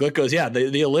House. Glick goes, yeah,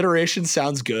 the alliteration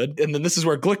sounds good. And then this is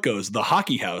where Glick goes, the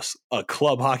Hockey House, a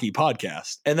club hockey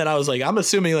podcast. And then I was like, I'm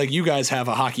assuming like you guys have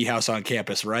a hockey house on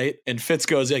campus, right? And Fitz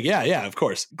goes, like, yeah, of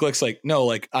course. Glick's like, no,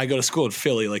 like I go to school in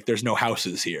Philly, like there's no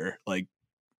houses here. Like,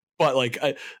 but like,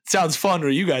 it sounds fun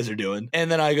what you guys are doing. And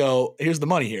then I go, here's the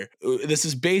money here. This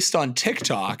is based on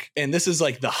TikTok. And this is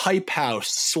like the hype house,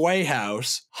 sway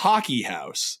house, hockey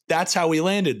house. That's how we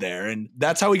landed there. And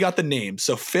that's how we got the name.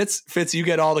 So Fitz, you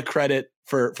get all the credit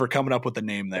for coming up with the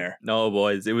name there. No,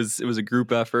 boys, it was a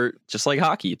group effort, just like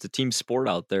hockey. It's a team sport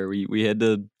out there. We had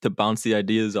to bounce the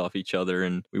ideas off each other,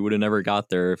 and we would have never got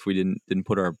there if we didn't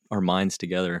put our minds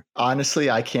together. Honestly,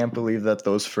 I can't believe that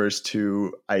those first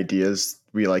two ideas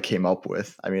we like came up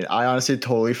with. I mean, I honestly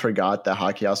totally forgot that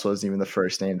Hockey House wasn't even the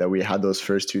first name, that we had those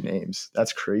first two names.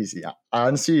 That's crazy. I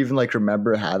honestly even like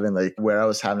remember having like where I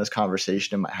was having this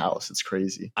conversation in my house. It's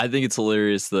crazy. I think it's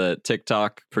hilarious that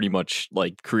TikTok pretty much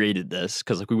like created this,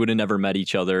 because like we would have never met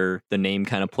each other. The name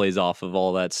kind of plays off of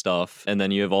all that stuff. And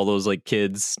then you have all those like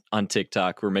kids on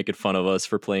TikTok who are making fun of us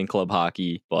for playing club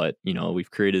hockey. But, you know,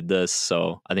 we've created this.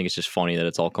 So I think it's just funny that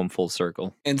it's all come full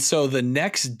circle. And so the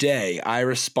next day I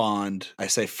respond, I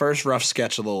say, first rough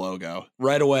sketch of the logo.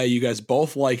 Right away, you guys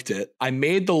both liked it. I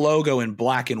made the logo in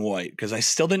black and white because I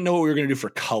still didn't know what we were going to do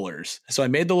for colors. So I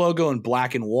made the logo in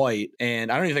black and white.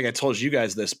 And I don't even think I told you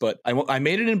guys this, but I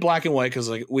made it in black and white because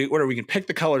like we can pick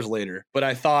the colors later. But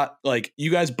I thought like you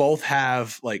guys both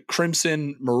have like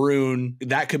crimson, maroon.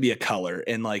 That could be a color.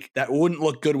 And like that wouldn't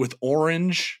look good with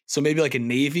orange. So maybe like a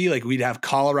navy, like we'd have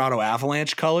Colorado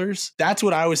Avalanche colors. That's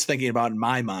what I was thinking about in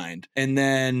my mind. And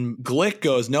then Glick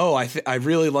goes, no, I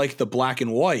really like the black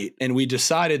and white. And we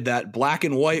decided that black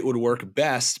and white would work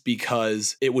best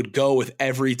because it would go with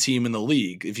every team in the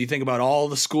league. If you think about all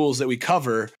the schools that we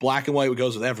cover, black and white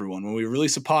goes with everyone. When we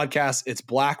release a podcast, it's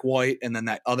black, white, and then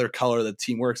that other color that the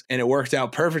team works. And it worked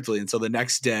out perfectly. And so the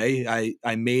next day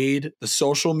I made the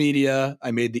social media,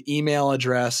 I made the email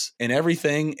address and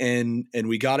everything. And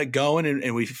we got it going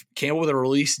and we came up with a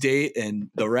release date, and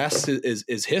the rest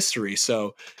is history.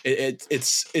 So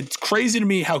it's crazy to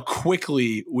me how quickly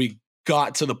we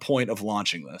got to the point of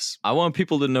launching this. I want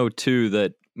people to know too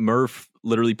that Murph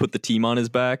literally put the team on his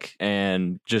back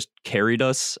and just carried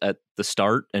us at the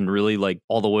start and really like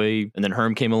all the way. And then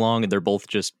Herm came along and they're both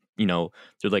just, you know,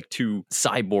 they're like two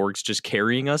cyborgs just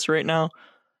carrying us right now.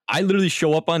 I literally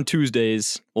show up on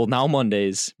Tuesdays. Well, now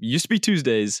Mondays. It used to be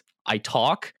Tuesdays. I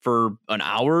talk for an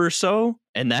hour or so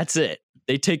and that's it.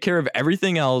 They take care of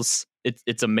everything else.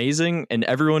 It's amazing, and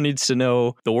everyone needs to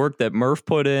know the work that Murph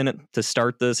put in to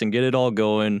start this and get it all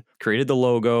going, created the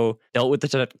logo, dealt with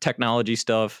the technology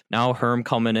stuff. Now Herm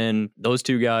coming in, those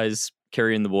two guys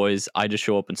carrying the boys. I just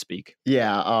show up and speak.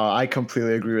 Yeah, I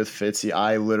completely agree with Fitzy.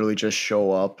 I literally just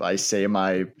show up. I say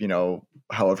my,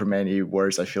 however many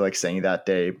words I feel like saying that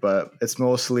day, but it's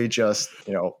mostly just,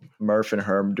 Murph and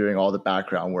Herm doing all the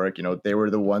background work. They were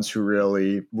the ones who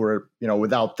really were,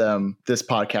 without them, this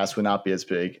podcast would not be as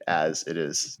big as it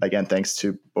is. Again, thanks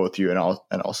to both you and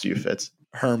also you, Fitz.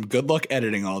 Herm, good luck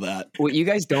editing all that. What you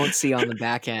guys don't see on the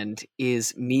back end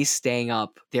is me staying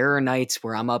up. There are nights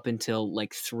where I'm up until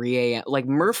like 3 a.m. Like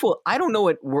I don't know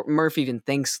what Murph even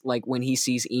thinks like when he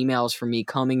sees emails from me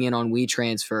coming in on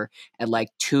WeTransfer at like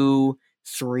 2,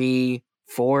 3,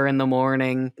 4 in the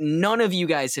morning. None of you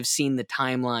guys have seen the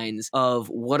timelines of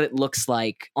what it looks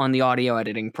like on the audio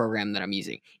editing program that I'm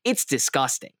using. It's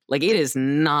disgusting. Like, it is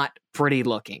not pretty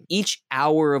looking. Each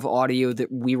hour of audio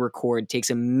that we record takes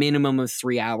a minimum of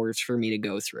 3 hours for me to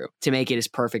go through to make it as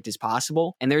perfect as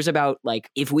possible. And there's about like,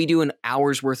 if we do an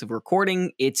hour's worth of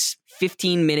recording, it's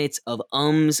 15 minutes of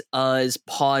ums, uhs,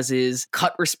 pauses,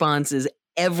 cut responses,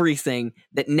 everything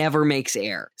that never makes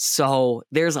air. So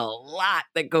there's a lot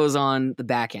that goes on the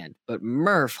back end. But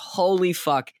Murph, holy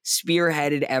fuck,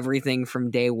 spearheaded everything from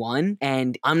day one.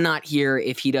 And I'm not here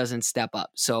if he doesn't step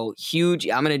up. So huge.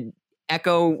 I'm going to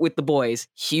echo with the boys.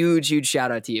 Huge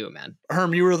shout out to you, man.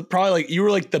 Herm, you were probably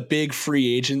like the big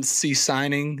free agency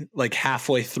signing like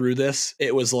halfway through this.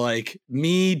 It was like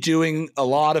me doing a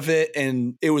lot of it,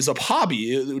 and it was a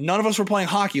hobby. None of us were playing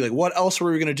hockey. Like, what else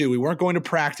were we going to do? We weren't going to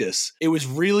practice. It was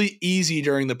really easy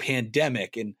during the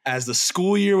pandemic. And as the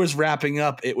school year was wrapping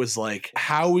up, it was like,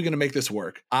 how are we going to make this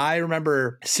work? I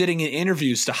remember sitting in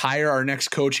interviews to hire our next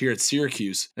coach here at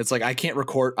Syracuse. It's like, I can't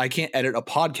edit a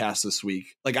podcast this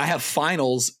week. Like, I have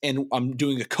finals and I'm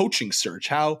doing a coaching search.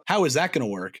 How is that going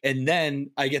to work? And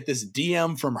then I get this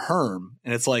DM from Herm,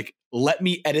 and it's like, let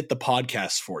me edit the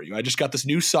podcast for you. I just got this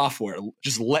new software.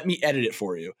 Just let me edit it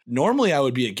for you. Normally I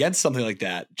would be against something like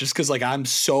that just because like I'm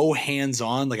so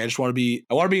hands-on. Like I want to be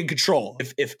in control.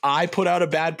 If I put out a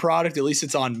bad product, at least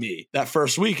it's on me. That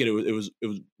first week it was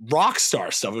rock star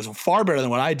stuff. It was far better than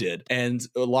what I did. And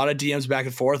a lot of DMs back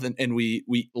and forth. And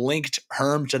we linked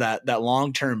Herm to that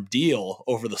long-term deal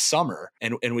over the summer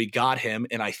and we got him.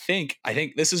 And I think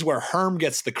this is where Herm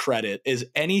gets the credit, is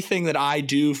anything that I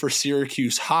do for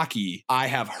Syracuse hockey, I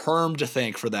have Herm to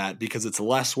thank for that because it's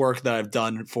less work that I've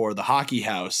done for the hockey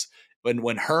house.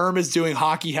 When Herm is doing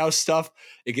hockey house stuff,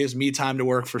 it gives me time to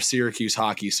work for Syracuse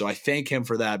hockey. So I thank him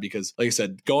for that because, like I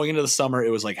said, going into the summer, it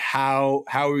was like, how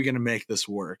are we going to make this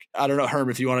work? I don't know,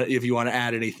 Herm, if you want to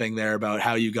add anything there about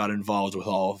how you got involved with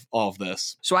all of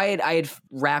this. So I had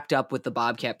wrapped up with the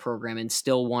Bobcat program and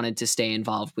still wanted to stay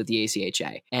involved with the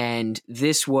ACHA. And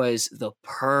this was the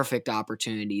perfect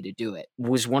opportunity to do it.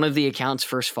 Was one of the account's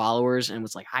first followers and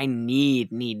was like, I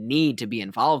need to be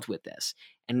involved with this.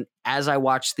 And as I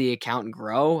watched the account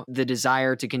grow, the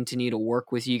desire to continue to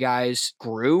work with you guys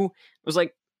grew. I was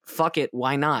like, fuck it,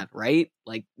 why not, right?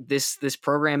 Like this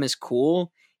program is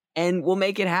cool and we'll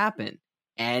make it happen.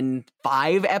 And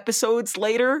 5 episodes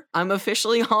later, I'm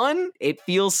officially on. It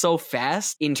feels so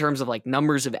fast in terms of like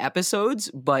numbers of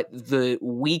episodes, but the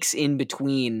weeks in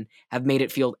between have made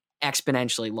it feel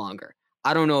exponentially longer.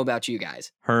 I don't know about you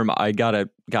guys. Herm, I gotta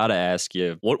ask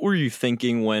you, what were you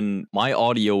thinking when my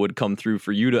audio would come through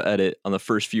for you to edit on the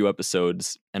first few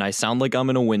episodes, and I sound like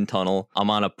I'm in a wind tunnel, I'm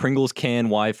on a Pringles can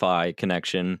Wi-Fi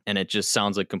connection, and it just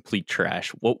sounds like complete trash?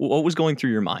 What was going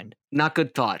through your mind? Not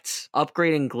good thoughts.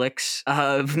 Upgrading Glick's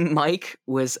mic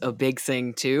was a big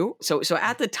thing too. So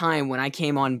at the time when I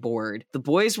came on board, the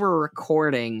boys were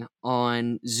recording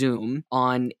on Zoom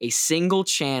on a single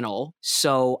channel,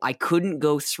 so I couldn't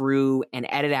go through and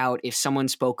edit out if someone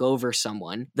spoke over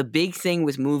someone. The big thing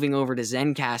with moving over to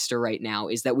Zencastr right now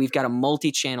is that we've got a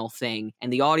multi-channel thing,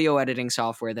 and the audio editing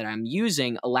software that I'm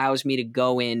using allows me to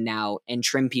go in now and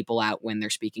trim people out when they're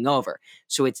speaking over.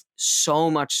 So it's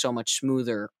so much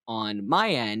smoother on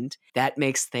my end. That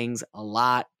makes things a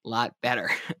lot better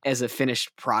as a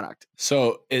finished product.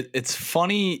 So it's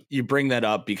funny you bring that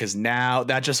up because now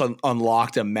that just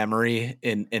unlocked a memory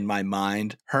in my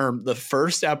mind. Herm, the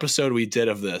first episode we did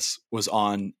of this was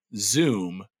on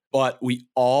Zoom, but we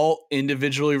all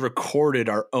individually recorded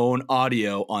our own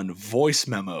audio on voice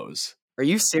memos. Are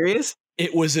you serious?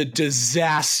 It was a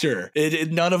disaster.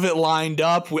 None of it lined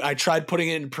up. I tried putting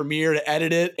it in Premiere to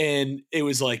edit it, and it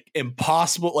was like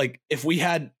impossible. Like if we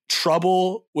had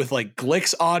trouble with like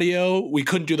Glick's audio, we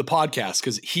couldn't do the podcast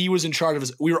because he was in charge of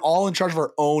his. We were all in charge of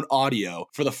our own audio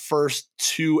for the first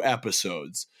 2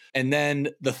 episodes. And then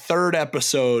the 3rd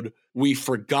episode, we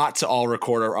forgot to all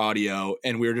record our audio,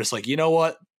 and we were just like, you know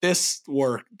what?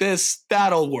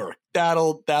 That'll work.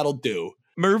 That'll do.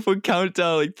 Murph would count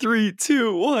down like 3,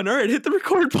 2, 1. All right, hit the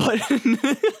record button.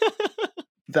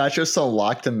 That just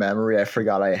unlocked a memory I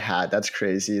forgot I had. That's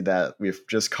crazy that we've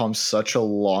just come such a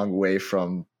long way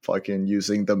from fucking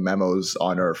using the memos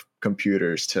on our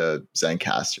computers to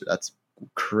Zencastr. That's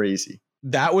crazy.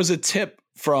 That was a tip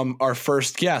from our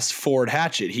first guest, Ford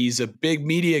Hatchett. He's a big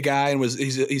media guy and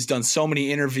he's done so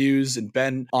many interviews and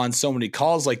been on so many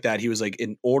calls like that. He was like,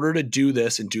 in order to do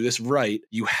this and do this right,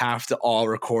 you have to all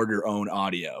record your own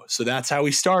audio. So that's how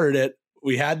we started it.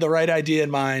 We had the right idea in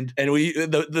mind. And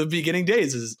the beginning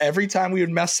days is every time we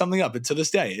would mess something up. And to this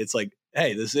day, it's like,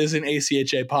 hey, this is an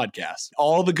ACHA podcast.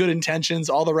 All the good intentions,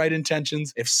 all the right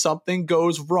intentions. If something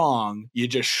goes wrong, you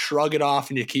just shrug it off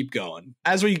and you keep going.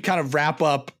 As we kind of wrap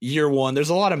up year 1, there's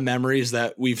a lot of memories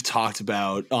that we've talked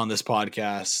about on this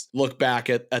podcast. Look back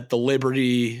at the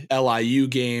Liberty LIU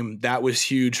game. That was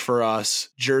huge for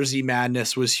us. Jersey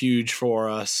Madness was huge for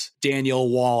us. Daniel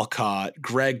Walcott,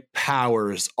 Greg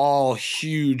Powers, all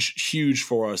huge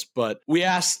for us. But we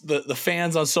asked the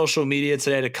fans on social media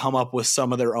today to come up with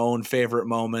some of their own favorite favorite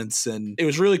moments. And it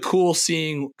was really cool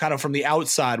seeing kind of from the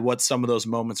outside what some of those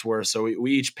moments were. So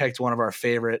we each picked one of our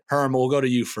favorite. Herm, we'll go to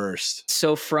you first.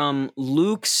 So from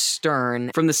Luke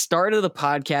Stern, from the start of the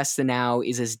podcast to now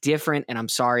is as different, and I'm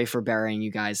sorry for burying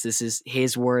you guys. This is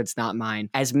his words, not mine.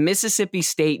 As Mississippi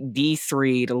State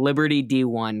D3 to Liberty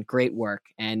D1, great work.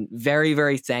 And very,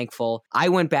 very thankful. I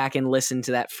went back and listened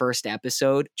to that first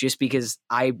episode just because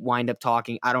I wind up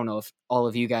talking. I don't know if all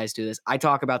of you guys do this. I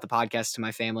talk about the podcast to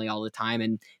my family all the time.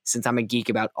 And since I'm a geek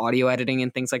about audio editing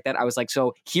and things like that, I was like,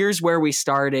 so here's where we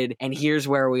started and here's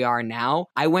where we are now.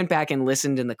 I went back and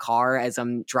listened in the car as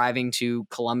I'm driving to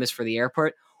Columbus for the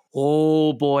airport.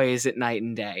 Oh boy, is it night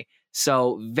and day.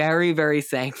 So very, very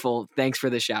thankful. Thanks for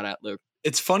the shout out, Luke.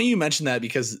 It's funny you mentioned that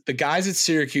because the guys at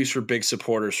Syracuse were big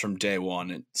supporters from day one.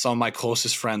 And some of my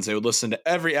closest friends, they would listen to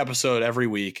every episode every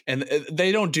week. And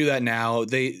they don't do that now.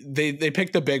 They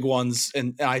pick the big ones,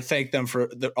 and I thank them for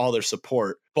all their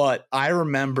support. But I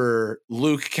remember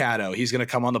Luke Cato, he's going to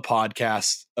come on the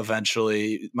podcast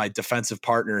eventually, my defensive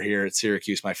partner here at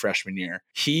Syracuse my freshman year.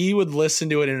 He would listen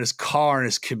to it in his car in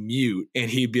his commute, and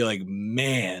he'd be like,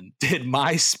 man, did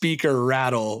my speaker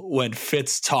rattle when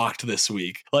Fitz talked this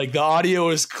week? Like the audio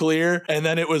was clear, and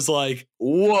then it was like,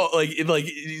 whoa, like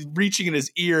reaching in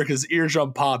his ear because his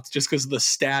eardrum popped just because of the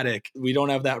static. We don't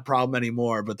have that problem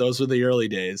anymore, but those were the early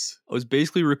days. I was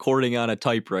basically recording on a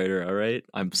typewriter, all right?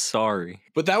 I'm sorry.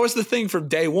 But that was the thing from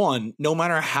day one. No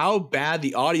matter how bad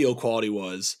the audio quality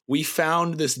was, we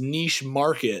found this niche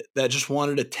market that just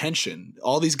wanted attention.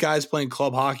 All these guys playing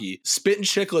club hockey. Spit and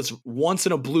Chicklets once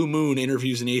in a blue moon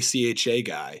interviews an ACHA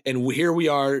guy. And here we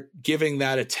are giving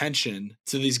that attention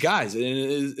to these guys. And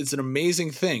it's an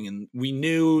amazing thing. And we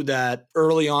knew that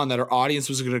early on that our audience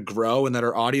was going to grow and that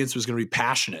our audience was going to be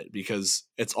passionate because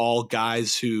it's all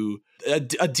guys who a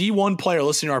D1 player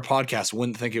listening to our podcast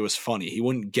wouldn't think it was funny. He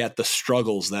wouldn't get the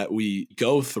struggles that we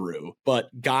go through. But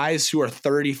guys who are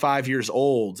 35 years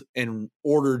old and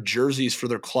ordered jerseys for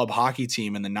their club hockey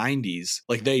team in the 90s,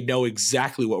 like they know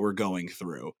exactly what we're going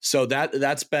through. So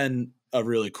that's been a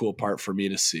really cool part for me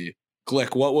to see.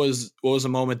 Glick, what was a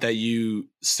moment that you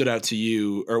stood out to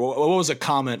you, or what was a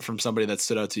comment from somebody that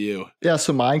stood out to you? Yeah,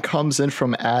 so mine comes in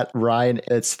from @Ryan.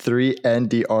 It's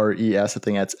 3NDRES. I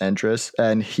think that's Endress.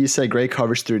 And he said great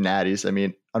coverage through Natties. I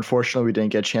mean, unfortunately, we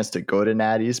didn't get a chance to go to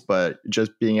Natties, but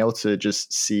just being able to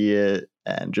just see it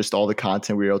and just all the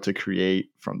content we were able to create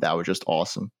from that was just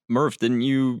awesome. Murph, didn't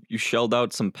you shelled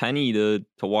out some penny to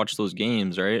watch those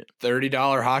games, right?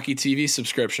 $30 hockey TV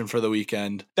subscription for the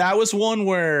weekend. That was one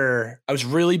where I was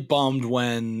really bummed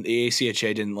when the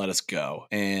ACHA didn't let us go.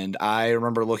 And I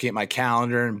remember looking at my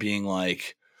calendar and being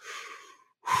like,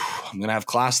 I'm going to have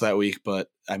class that week, but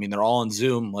I mean, they're all on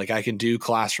Zoom. Like I can do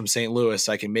class from St. Louis.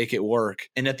 I can make it work.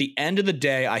 And at the end of the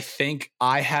day, I think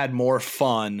I had more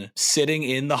fun sitting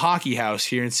in the hockey house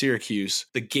here in Syracuse.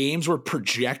 The games were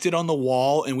projected on the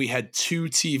wall and we had 2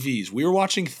 TVs. We were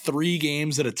watching 3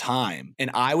 games at a time.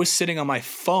 And I was sitting on my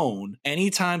phone.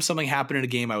 Anytime something happened in a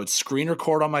game, I would screen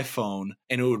record on my phone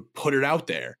and it would put it out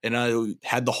there. And I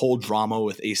had the whole drama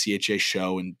with ACHA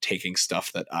show and taking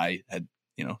stuff that I had,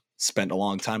 spent a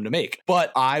long time to make.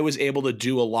 But I was able to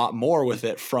do a lot more with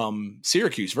it from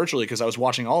Syracuse virtually because I was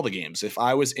watching all the games. If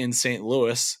I was in St.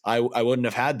 Louis, I wouldn't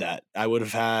have had that. I would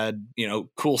have had,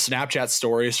 cool Snapchat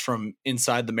stories from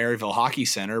inside the Maryville Hockey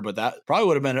Center, but that probably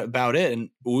would have been about it.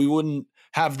 And we wouldn't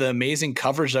have the amazing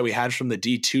coverage that we had from the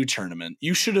D2 tournament.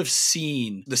 You should have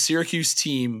seen the Syracuse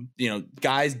team,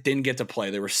 guys didn't get to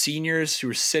play. There were seniors who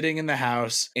were sitting in the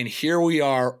house, and here we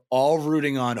are all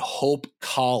rooting on Hope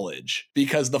College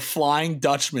because the Flying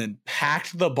Dutchman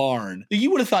packed the barn.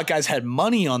 You would have thought guys had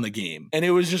money on the game, and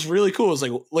it was just really cool.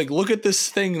 It was like look at this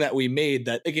thing that we made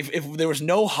that if there was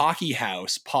no hockey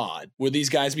house pod, would these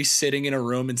guys be sitting in a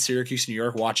room in Syracuse, New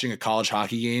York, watching a college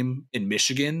hockey game in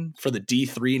Michigan for the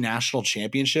D3 national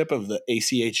championship of the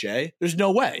ACHA? There's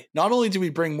no way. Not only did we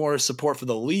bring more support for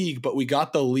the league, but we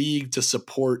got the league to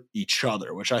support each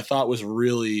other, which I thought was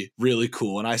really, really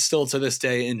cool. And I still to this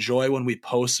day enjoy when we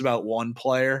post about one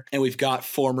player and we've got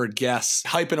former guests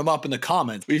hyping them up in the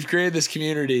comments. We've created this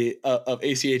community of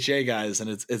ACHA guys, and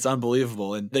it's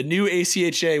unbelievable. And the new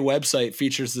ACHA website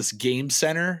features this game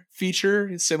center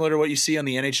feature similar to what you see on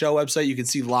the NHL website. You can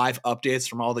see live updates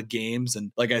from all the games.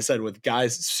 And like I said, with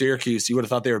guys at Syracuse, you would have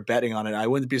thought they were betting on it. I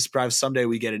wouldn't be surprised someday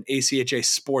we get an ACHA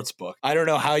sports book. I don't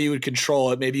know how you would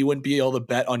control it. Maybe you wouldn't be able to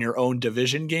bet on your own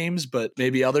division games, but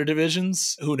maybe other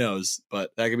divisions. Who knows?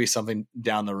 But that could be something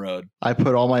down the road. I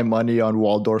put all my money on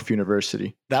Waldorf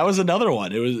University. That was another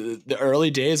one. It was the early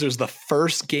days. It was the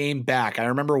first game back. I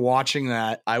remember watching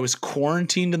that. I was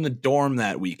quarantined in the dorm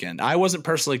that weekend. I wasn't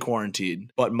personally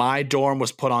quarantined, but my dorm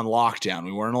was put on lockdown.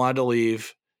 We weren't allowed to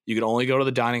leave. You could only go to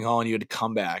the dining hall and you had to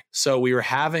come back. So we were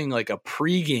having like a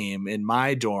pregame in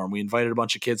my dorm. We invited a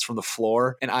bunch of kids from the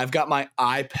floor, and I've got my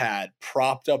iPad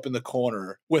propped up in the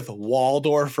corner with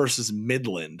Waldorf versus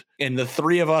Midland. And the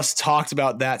three of us talked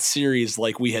about that series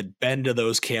like we had been to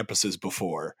those campuses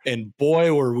before. And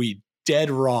boy, were we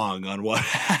dead wrong on what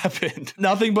happened.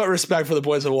 Nothing but respect for the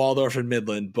boys of Waldorf and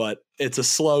Midland, but it's a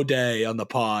slow day on the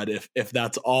pod if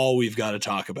that's all we've got to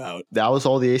talk about. That was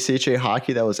all the ACHA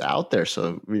hockey that was out there,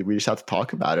 so we just have to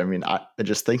talk about it. I mean, I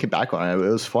just thinking back on it, it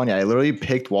was funny. I literally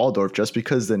picked Waldorf just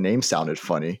because the name sounded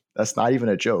funny. That's not even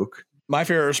a joke. My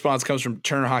favorite response comes from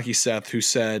Turner Hockey Seth, who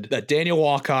said that Daniel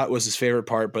Walcott was his favorite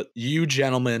part, but you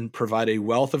gentlemen provide a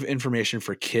wealth of information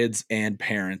for kids and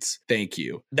parents. Thank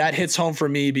you. That hits home for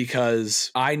me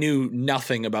because I knew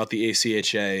nothing about the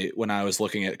ACHA when I was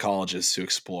looking at colleges to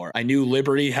explore. I knew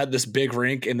Liberty had this big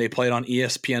rink and they played on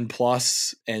ESPN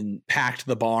Plus and packed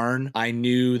the barn. I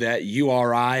knew that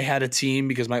URI had a team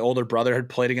because my older brother had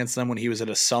played against them when he was at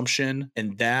Assumption,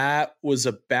 and that was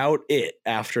about it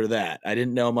after that. I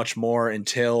didn't know much more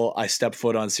until I stepped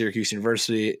foot on Syracuse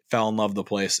University, fell in love with the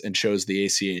place, and chose the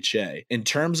ACHA. In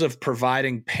terms of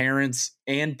providing parents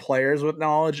and players with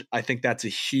knowledge, I think that's a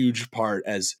huge part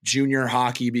as junior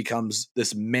hockey becomes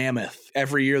this mammoth.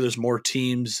 Every year there's more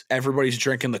teams. Everybody's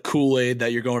drinking the Kool-Aid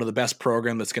that you're going to the best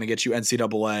program that's going to get you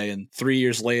NCAA, and 3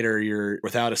 years later you're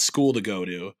without a school to go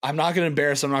to. I'm not going to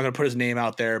embarrass him. I'm not going to put his name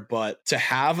out there, but to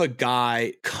have a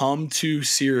guy come to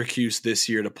Syracuse this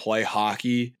year to play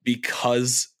hockey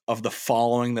because of the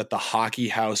following that the Hockey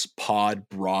House pod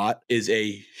brought is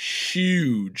a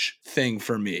huge thing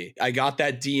for me. I got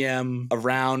that DM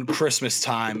around Christmas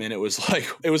time, and it was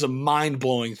a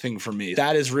mind-blowing thing for me.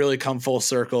 That has really come full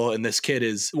circle, and this kid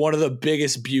is one of the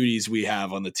biggest beauties we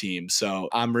have on the team. So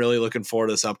I'm really looking forward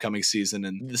to this upcoming season,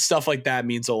 and stuff like that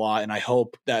means a lot, and I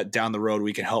hope that down the road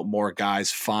we can help more guys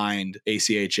find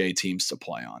ACHA teams to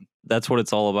play on. That's what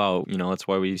it's all about. You know, that's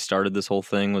why we started this whole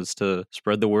thing, was to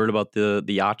spread the word about the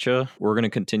ACHA. We're going to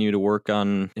continue to work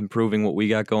on improving what we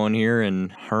got going here,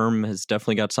 and Herm has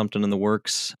definitely got something in the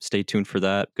works. Stay tuned for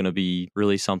that. Going to be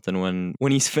really something when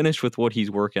he's finished with what he's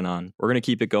working on. We're going to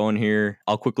keep it going here.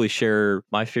 I'll quickly share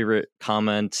my favorite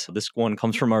comment. This one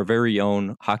comes from our very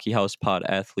own Hockey House pod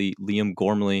athlete, Liam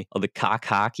Gormley of the Cock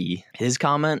Hockey. His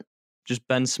comment, just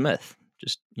Ben Smith.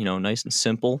 Just, you know, nice and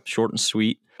simple, short and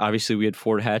sweet. Obviously, we had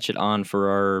Ford Hatchett on for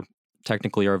our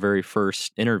very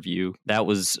first interview. That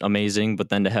was amazing. But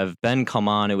then to have Ben come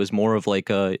on, it was more of like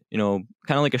a, you know,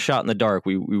 kind of like a shot in the dark.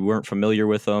 We weren't familiar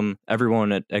with him.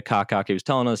 Everyone at Cock Hockey was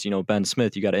telling us, you know, Ben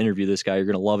Smith, you got to interview this guy. You're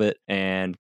going to love it.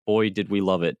 And boy, did we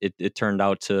love it. It turned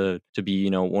out to be,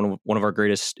 you know, one of our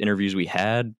greatest interviews we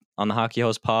had on the Hockey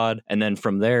House pod. And then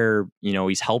from there, you know,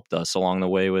 he's helped us along the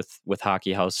way with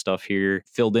Hockey House stuff here.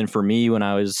 Filled in for me when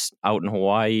I was out in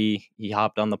Hawaii. He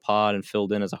hopped on the pod and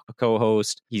filled in as a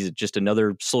co-host. He's just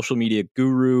another social media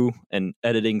guru and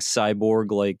editing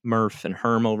cyborg like Murph and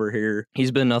Herm over here.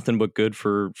 He's been nothing but good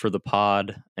for the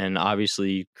pod, and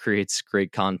obviously creates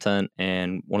great content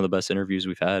and one of the best interviews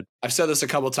we've had. I've said this a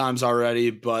couple times already,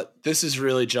 but this is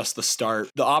really just the start.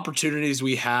 The opportunities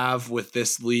we have with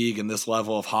this league and this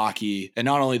level of hockey, and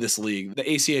not only this league, the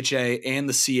ACHA and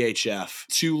the CHF,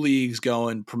 two leagues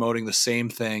going, promoting the same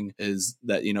thing, is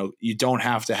that, you know, you don't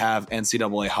have to have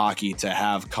NCAA hockey to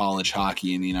have college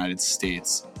hockey in the United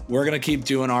States. We're going to keep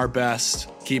doing our best,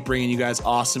 keep bringing you guys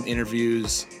awesome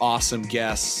interviews, awesome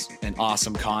guests, and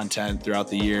awesome content throughout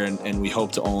the year, and we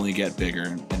hope to only get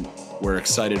bigger, and we're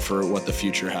excited for what the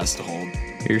future has to hold.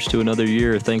 Here's to another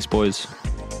year. Thanks, boys.